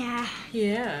 Yeah.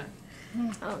 Yeah.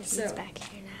 Oh, he's So- back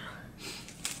here now.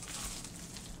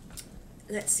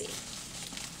 Let's see.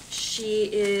 She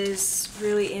is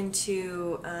really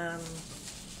into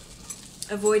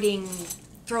avoiding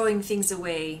throwing things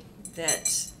away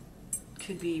that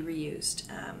could be reused.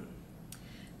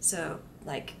 So,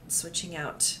 like switching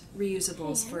out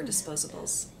reusables for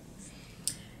disposables.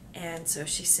 And so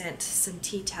she sent some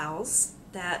tea towels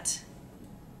that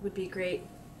would be great.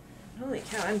 Holy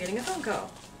cow, I'm getting a phone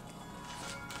call.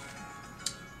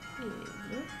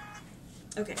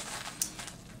 Okay.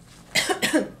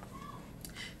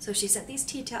 So she sent these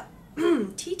tea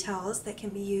towels that can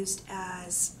be used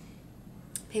as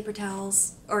paper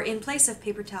towels, or in place of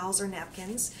paper towels or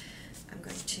napkins. I'm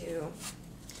going to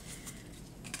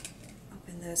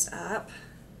open those up.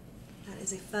 That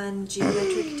is a fun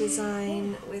geometric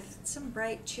design with some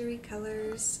bright, cheery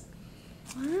colors.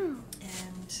 Wow.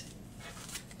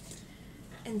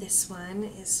 And this one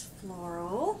is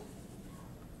floral.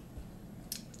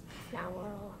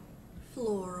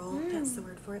 Floral, that's the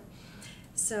word for it.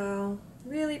 So,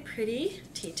 really pretty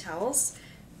tea towels.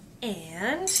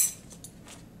 And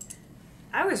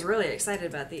I was really excited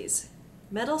about these.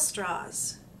 Metal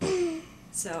straws.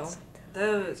 So,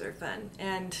 those are fun.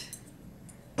 And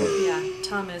yeah,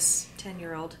 Thomas,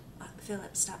 10-year-old.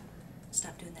 Philip, stop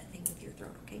doing that thing with your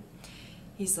throat, okay?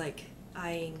 He's like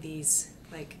eyeing these,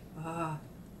 like, oh,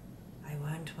 I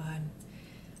want one.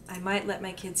 I might let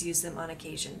my kids use them on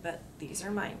occasion, but these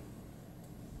are mine.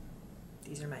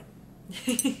 These are mine.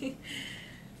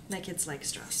 My kids like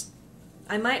straws.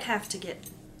 I might have to get,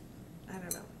 I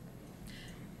don't know.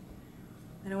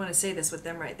 I don't want to say this with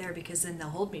them right there because then they'll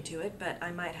hold me to it, but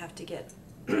I might have to get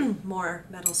more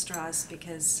metal straws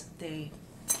because they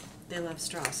love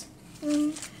straws.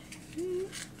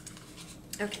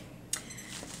 Okay.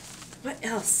 What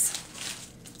else?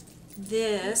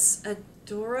 This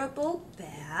adorable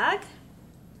bag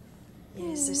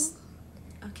is this.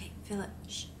 Okay, Philip.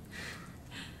 Shh.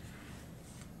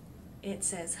 It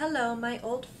says, "Hello, my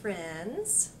old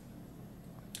friends,"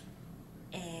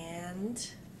 and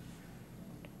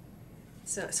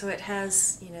so it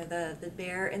has, you know, the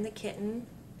bear and the kitten,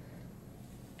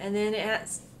 and then it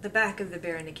has the back of the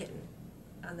bear and the kitten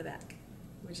on the back,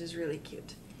 which is really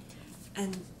cute.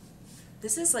 And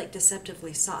this is like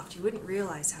deceptively soft. You wouldn't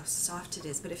realize how soft it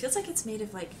is, but it feels like it's made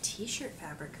of like t-shirt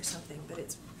fabric or something,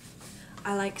 but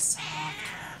I like soft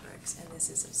fabrics, and this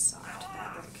is a soft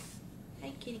fabric.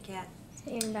 Hey, kitty cat.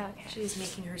 She's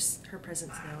making her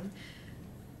presence known.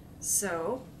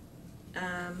 So,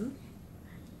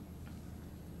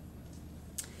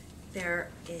 there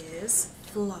is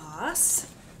floss.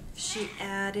 She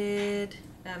added,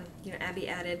 Abby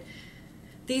added,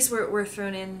 these were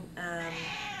thrown in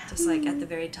just like at the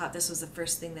very top. This was the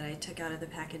first thing that I took out of the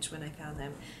package when I found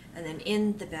them. And then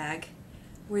in the bag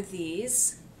were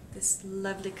this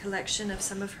lovely collection of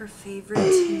some of her favorite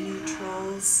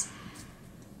neutrals.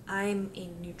 I'm a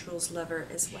neutrals lover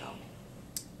as well.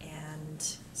 And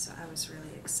so I was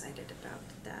really excited about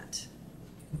that.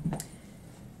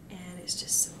 And it's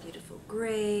just some beautiful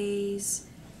grays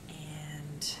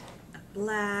and a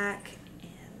black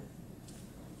and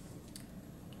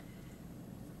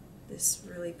this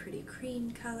really pretty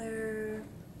cream color.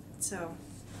 So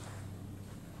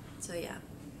yeah,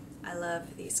 I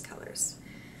love these colors.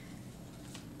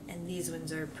 And these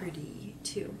ones are pretty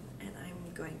too. And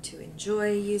I'm going to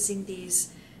enjoy using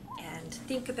these and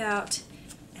think about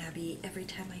Abby every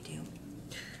time I do.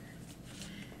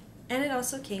 And it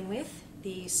also came with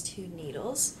these 2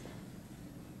 needles.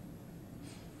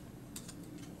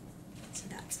 So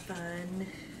that's fun.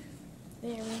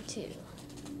 There were 2,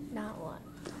 not 1.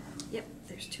 Yep,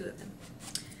 there's 2 of them.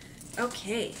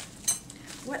 Okay,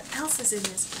 what else is in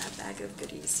this bag of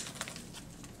goodies?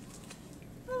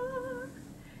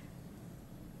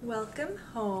 Welcome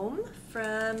home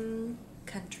from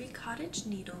Country Cottage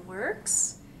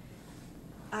Needleworks.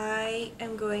 I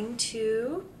am going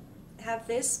to have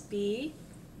this be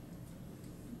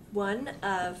one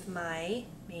of my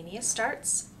Mania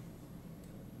starts.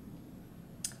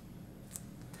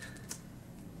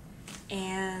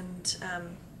 And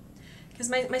because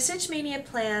my Stitch Mania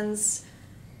plans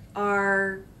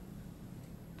are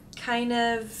kind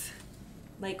of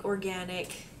like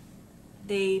organic.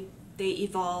 They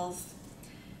evolve.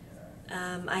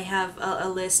 I have a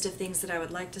list of things that I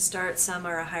would like to start. Some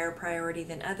are a higher priority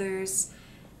than others,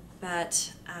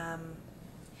 but I'm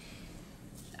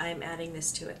adding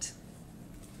this to it.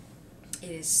 It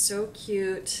is so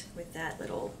cute with that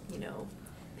little,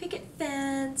 picket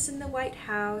fence and the White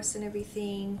House and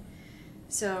everything.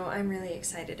 So I'm really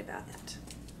excited about that.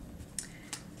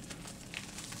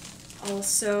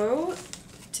 Also,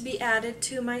 to be added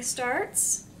to my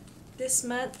starts this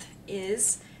month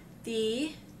is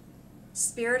the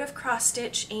Spirit of Cross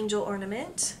Stitch Angel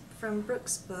Ornament from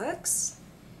Brooks Books.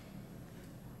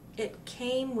 It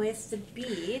came with the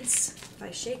beads. If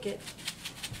I shake it,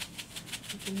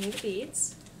 you can hear the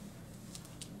beads.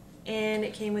 And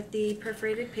it came with the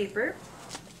perforated paper.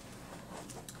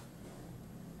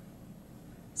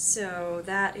 So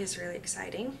that is really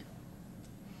exciting.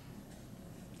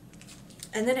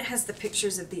 And then it has the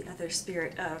pictures of the other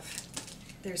spirit of,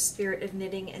 there's Spirit of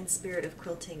Knitting and Spirit of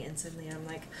Quilting, and suddenly I'm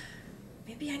like,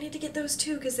 maybe I need to get those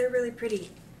too because they're really pretty.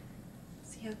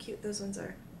 See how cute those ones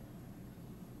are.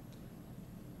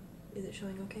 Is it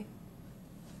showing okay?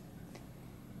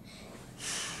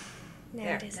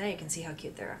 There, now you can see how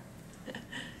cute they are.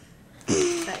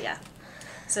 But yeah,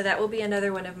 so that will be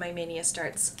another one of my Maynia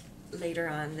starts later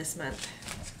on this month.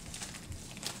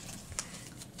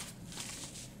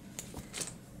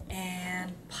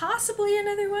 And possibly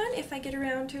another one if I get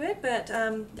around to it, but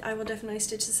I will definitely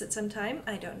stitch this at some time.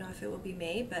 I don't know if it will be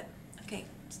May, but okay,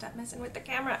 stop messing with the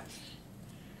camera.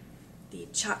 The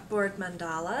chalkboard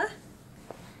mandala.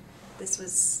 This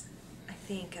was, I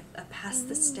think, a Pass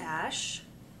the Stash.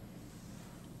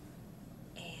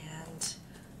 And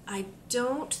I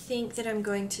don't think that I'm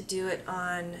going to do it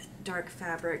on dark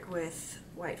fabric with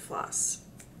white floss.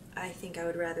 I think I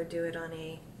would rather do it on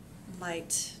a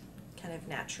light, kind of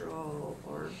natural,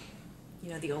 or,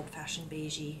 you know, the old-fashioned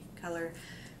beigey color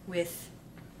with,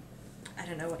 I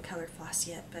don't know what color floss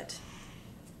yet, but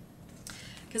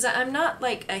because I'm not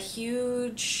like a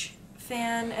huge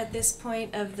fan at this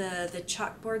point of the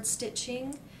chalkboard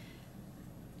stitching,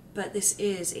 but this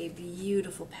is a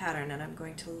beautiful pattern and I'm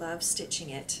going to love stitching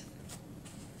it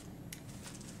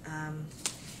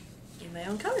in my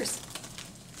own colors.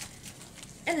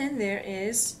 And then there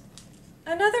is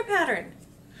another pattern.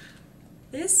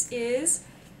 This is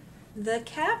the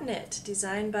cabinet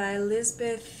designed by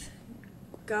Lisbeth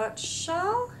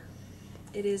Gottschall.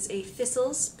 It is a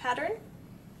thistles pattern.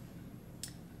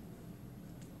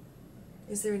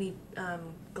 Is there any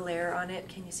glare on it?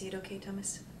 Can you see it okay,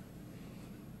 Thomas?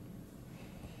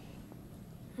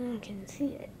 I can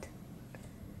see it.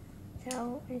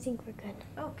 So I think we're good.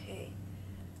 Okay.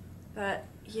 But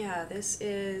yeah, this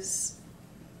is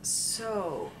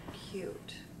so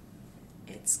cute.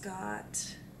 It's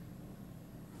got,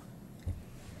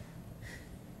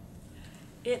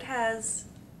 it has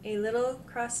a little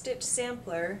cross stitch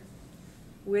sampler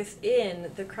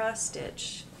within the cross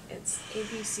stitch. It's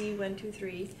ABC 1, 2,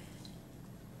 3,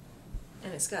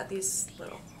 and it's got these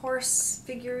little horse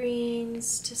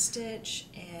figurines to stitch,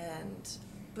 and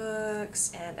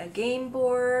books, and a game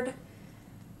board,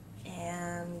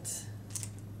 and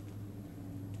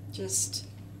just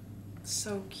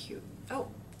so cute. Oh,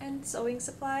 and sewing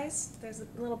supplies. There's a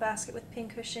little basket with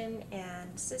pincushion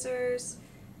and scissors.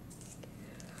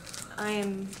 I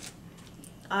am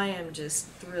just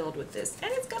thrilled with this,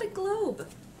 and it's got a globe.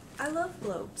 I love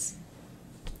globes.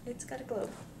 It's got a globe.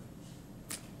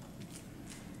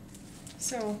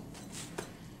 So,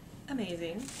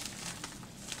 amazing.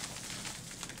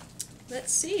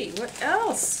 Let's see, what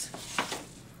else?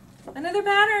 Another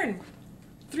pattern.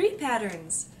 3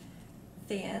 patterns.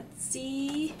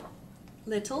 Fancy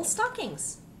little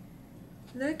stockings.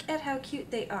 Look at how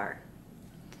cute they are.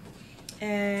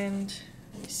 And,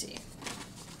 let me see.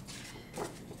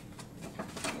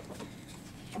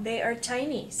 They are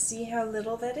tiny. See how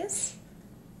little that is?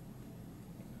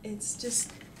 It's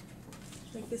just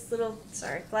like this little,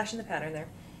 sorry, flashing the pattern there.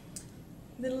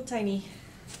 Little tiny.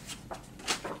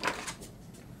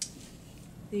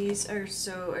 These are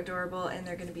so adorable and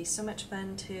they're going to be so much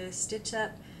fun to stitch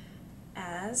up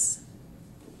as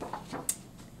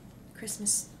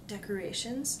Christmas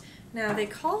decorations. Now they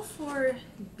call for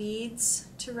beads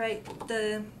to write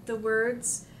the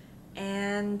words,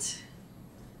 and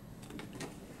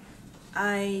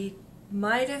I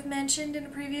might have mentioned in a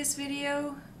previous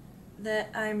video that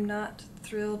I'm not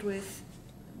thrilled with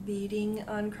beading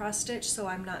on cross stitch, so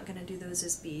I'm not going to do those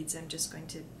as beads. I'm just going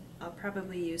to, I'll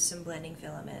probably use some blending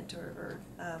filament or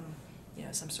you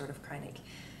know, some sort of Kreinik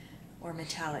or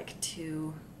metallic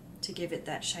to give it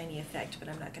that shiny effect, but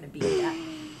I'm not going to bead that.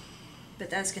 But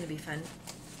that's going to be fun.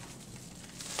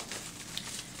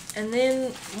 And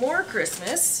then more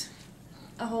Christmas,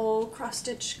 a whole cross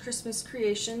stitch Christmas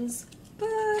creations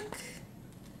book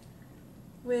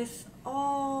with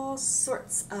all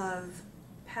sorts of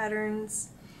patterns.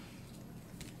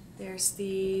 There's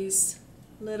these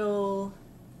little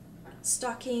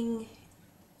stocking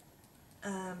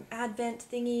advent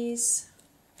thingies.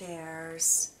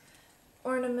 There's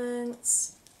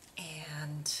ornaments,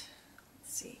 and let's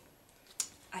see,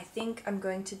 I think I'm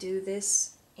going to do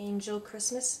this angel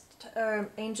Christmas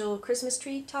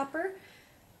tree topper.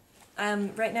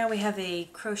 Right now we have a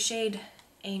crocheted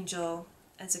angel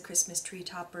as a Christmas tree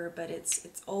topper, but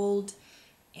it's old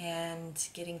and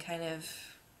getting kind of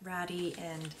ratty,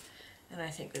 and I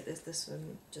think that this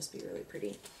would just be really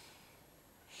pretty.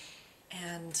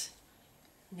 And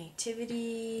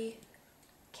nativity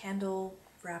candle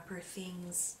wrapper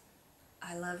things.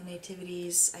 I love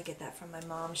nativities. I get that from my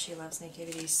mom. She loves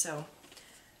nativities.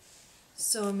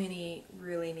 So many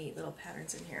really neat little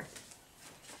patterns in here.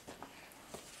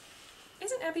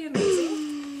 Isn't Abby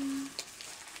amazing?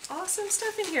 Awesome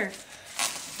stuff in here.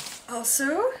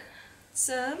 Also,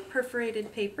 some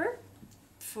perforated paper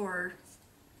for,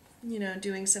 you know,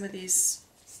 doing some of these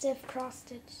stiff cross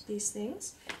stitch. These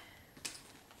things.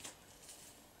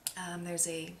 There's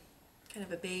a kind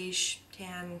of a beige,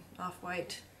 tan,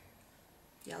 off-white,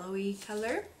 yellowy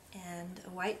color and a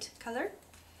white color.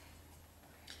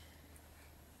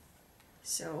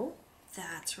 So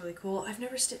that's really cool. I've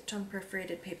never stitched on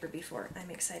perforated paper before. I'm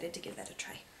excited to give that a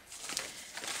try.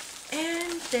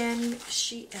 And then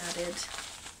she added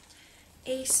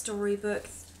a storybook.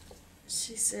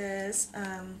 She says,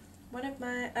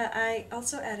 I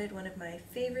also added one of my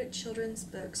favorite children's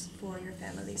books for your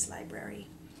family's library.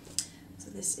 So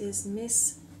this is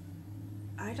Miss,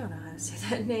 I don't know how to say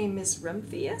that name, Miss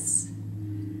Rumphius?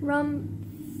 Rumphius.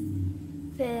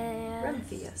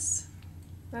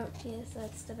 Rumphius,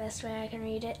 that's the best way I can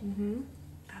read it.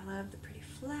 I love the pretty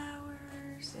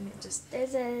flowers, and it just...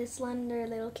 There's a slender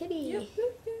little kitty. Yep,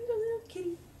 there's a little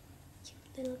kitty. Cute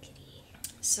little kitty.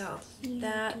 So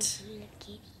that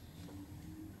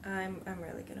I'm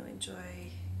really going to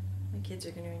enjoy. My kids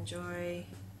are going to enjoy.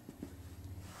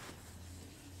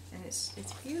 And it's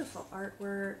beautiful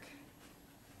artwork.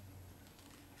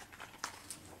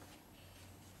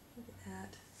 Look at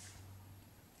that.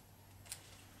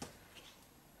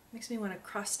 Makes me want to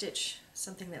cross stitch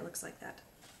something that looks like that.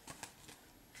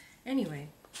 Anyway,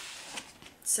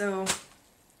 so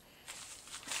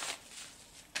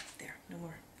there, no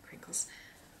more crinkles.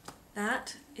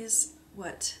 That is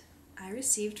what I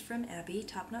received from Abby,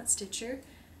 Top Knot Stitcher.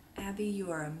 Abby, you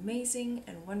are amazing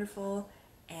and wonderful,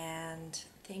 and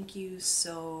thank you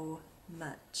so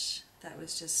much. That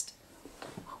was just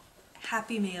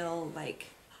happy meal, like,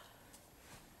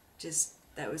 just,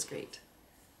 that was great.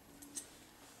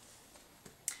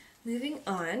 Moving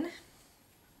on,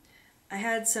 I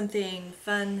had something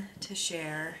fun to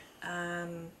share.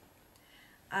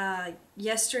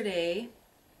 Yesterday,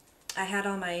 I had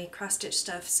all my cross-stitch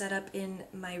stuff set up in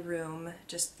my room,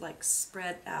 just like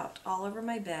spread out all over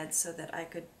my bed so that I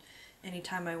could,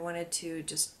 anytime I wanted to,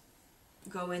 just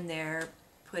go in there,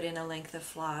 put in a length of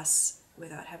floss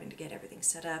without having to get everything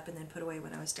set up and then put away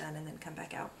when I was done and then come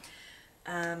back out.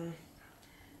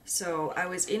 So I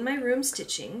was in my room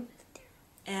stitching,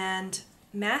 and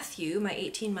Matthew, my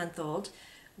 18-month-old,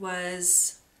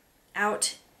 was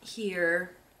out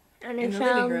here and in the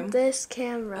living room. This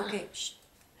camera. Okay, shh.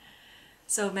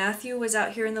 So Matthew was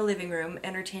out here in the living room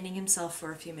entertaining himself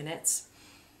for a few minutes,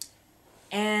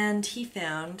 and he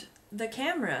found the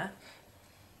camera,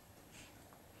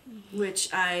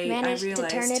 which I managed realized.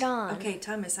 to turn it on. Okay,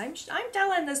 Thomas, I'm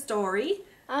telling the story.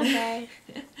 Okay.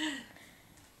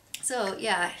 So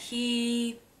yeah,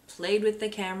 he played with the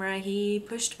camera, he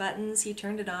pushed buttons, he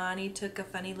turned it on, he took a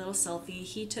funny little selfie,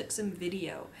 he took some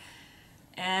video,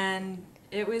 and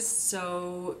it was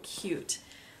so cute.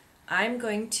 I'm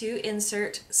going to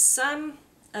insert some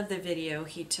of the video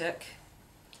he took,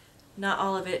 not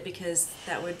all of it because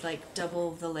that would like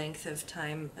double the length of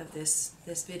time of this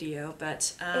video,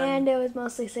 but and it was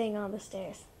mostly sitting on the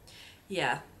stairs.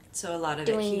 Yeah, so a lot of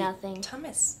doing nothing.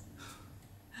 Thomas.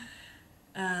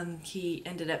 He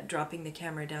ended up dropping the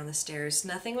camera down the stairs.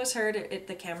 Nothing was heard.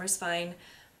 The camera's fine,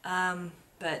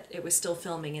 but it was still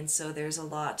filming, and so there's a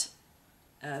lot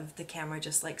of the camera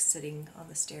just like sitting on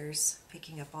the stairs,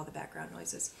 picking up all the background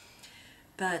noises.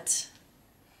 But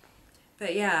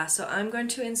yeah, so I'm going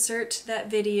to insert that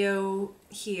video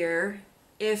here.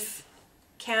 If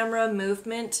camera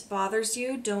movement bothers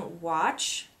you, don't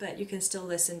watch, but you can still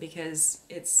listen because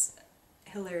it's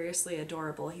hilariously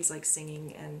adorable. He's like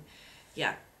singing, and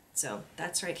yeah, so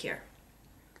that's right here.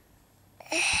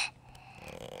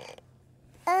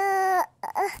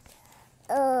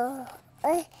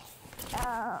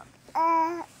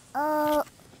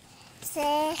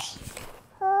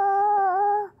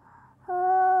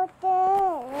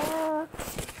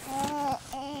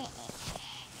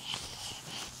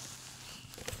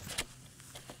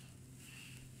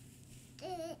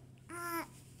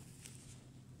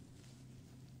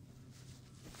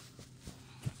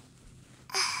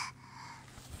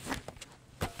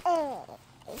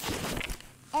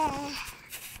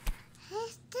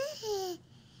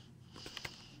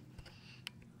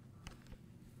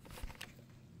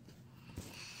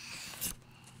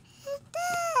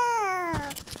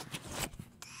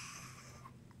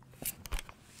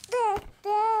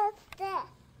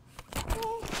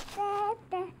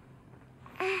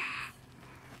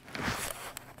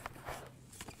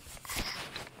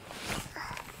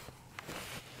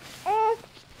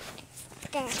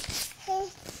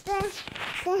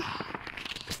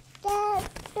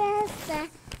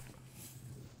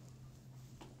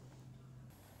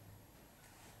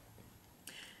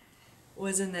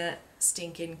 Wasn't that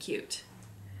stinking cute?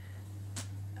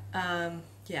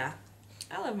 Yeah,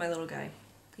 I love my little guy.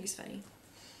 He's funny.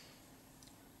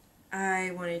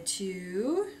 I wanted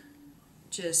to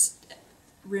just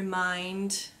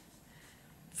remind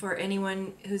for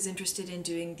anyone who's interested in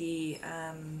doing the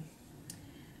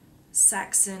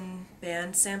Saxon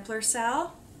band sampler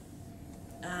sal.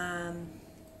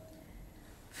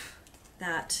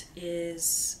 That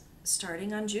is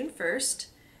starting on June 1st.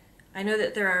 I know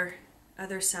that there are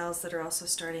other sals that are also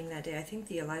starting that day. I think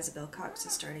the Eliza Bell Cox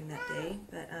is starting that day,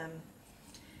 but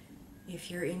if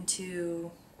you're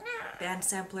into band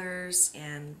samplers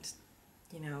and,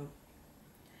 you know,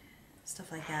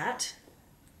 stuff like that,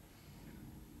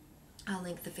 I'll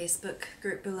link the Facebook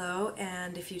group below,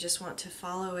 and if you just want to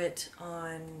follow it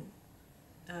on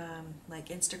like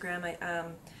Instagram,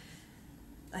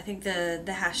 I think the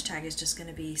hashtag is just going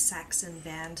to be Saxon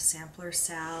Band Sampler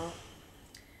Sal.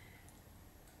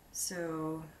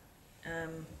 So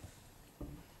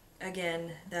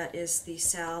again, that is the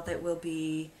sal that will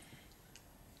be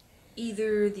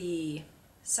either the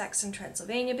Saxon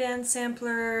Transylvania Band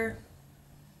Sampler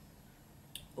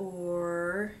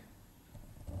or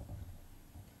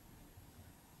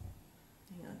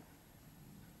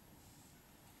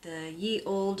the Ye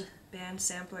Old Band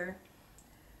Sampler,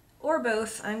 or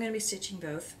both. I'm going to be stitching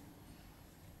both.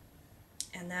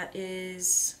 And that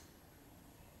is,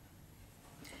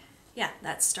 yeah,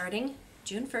 that's starting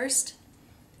June 1st.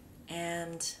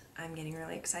 And I'm getting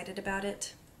really excited about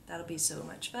it. That'll be so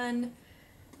much fun.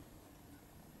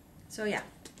 So yeah,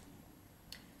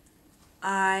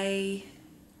 I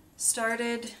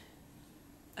started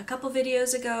a couple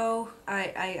videos ago.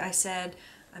 I said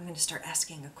I'm going to start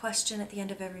asking a question at the end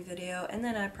of every video, and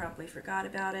then I promptly forgot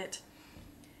about it.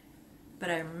 But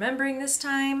I'm remembering this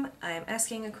time. I'm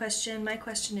asking a question. My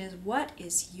question is, what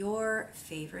is your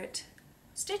favorite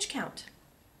stitch count?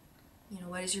 You know,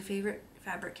 what is your favorite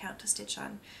fabric count to stitch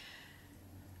on?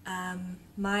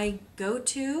 My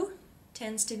go-to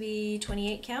tends to be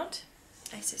 28 count.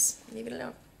 Isis, leave it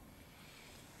alone.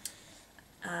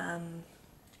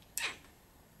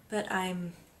 But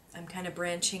I'm kind of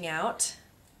branching out.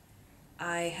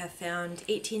 I have found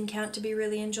 18 count to be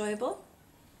really enjoyable,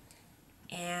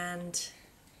 and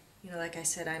you know, like I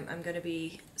said, I'm going to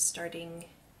be starting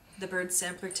the bird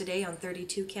sampler today on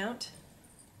 32 count,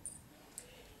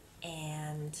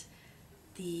 and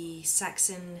the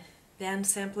Saxon band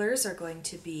samplers are going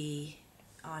to be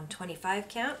on 25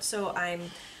 count. So I'm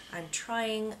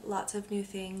trying lots of new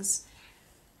things.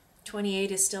 28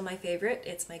 is still my favorite.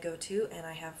 It's my go-to, and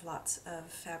I have lots of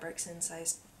fabrics in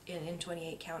size in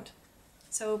 28 count.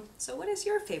 So what is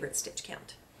your favorite stitch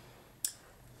count?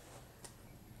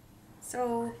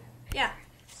 So yeah,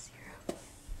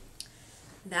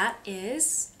 that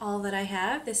is all that I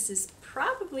have. This is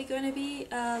probably going to be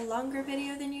a longer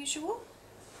video than usual.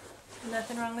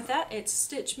 Nothing wrong with that. It's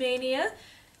Stitch Mania.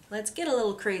 Let's get a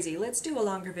little crazy. Let's do a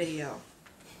longer video.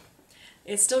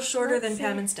 It's still shorter than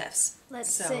Pam and Steph's. Let's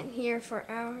sit here for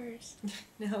hours.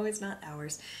 No, it's not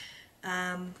hours.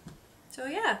 So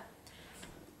yeah,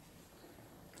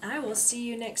 I will see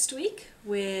you next week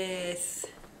with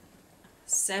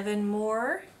 7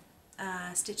 more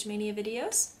Stitch Mania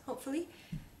videos, hopefully.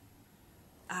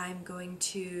 I'm going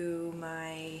to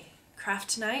my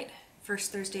craft night,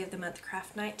 first Thursday of the month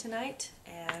craft night tonight,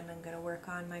 and I'm going to work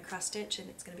on my cross stitch, and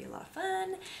it's going to be a lot of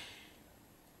fun.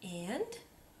 And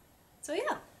so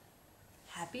yeah,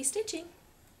 happy stitching.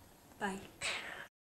 Bye.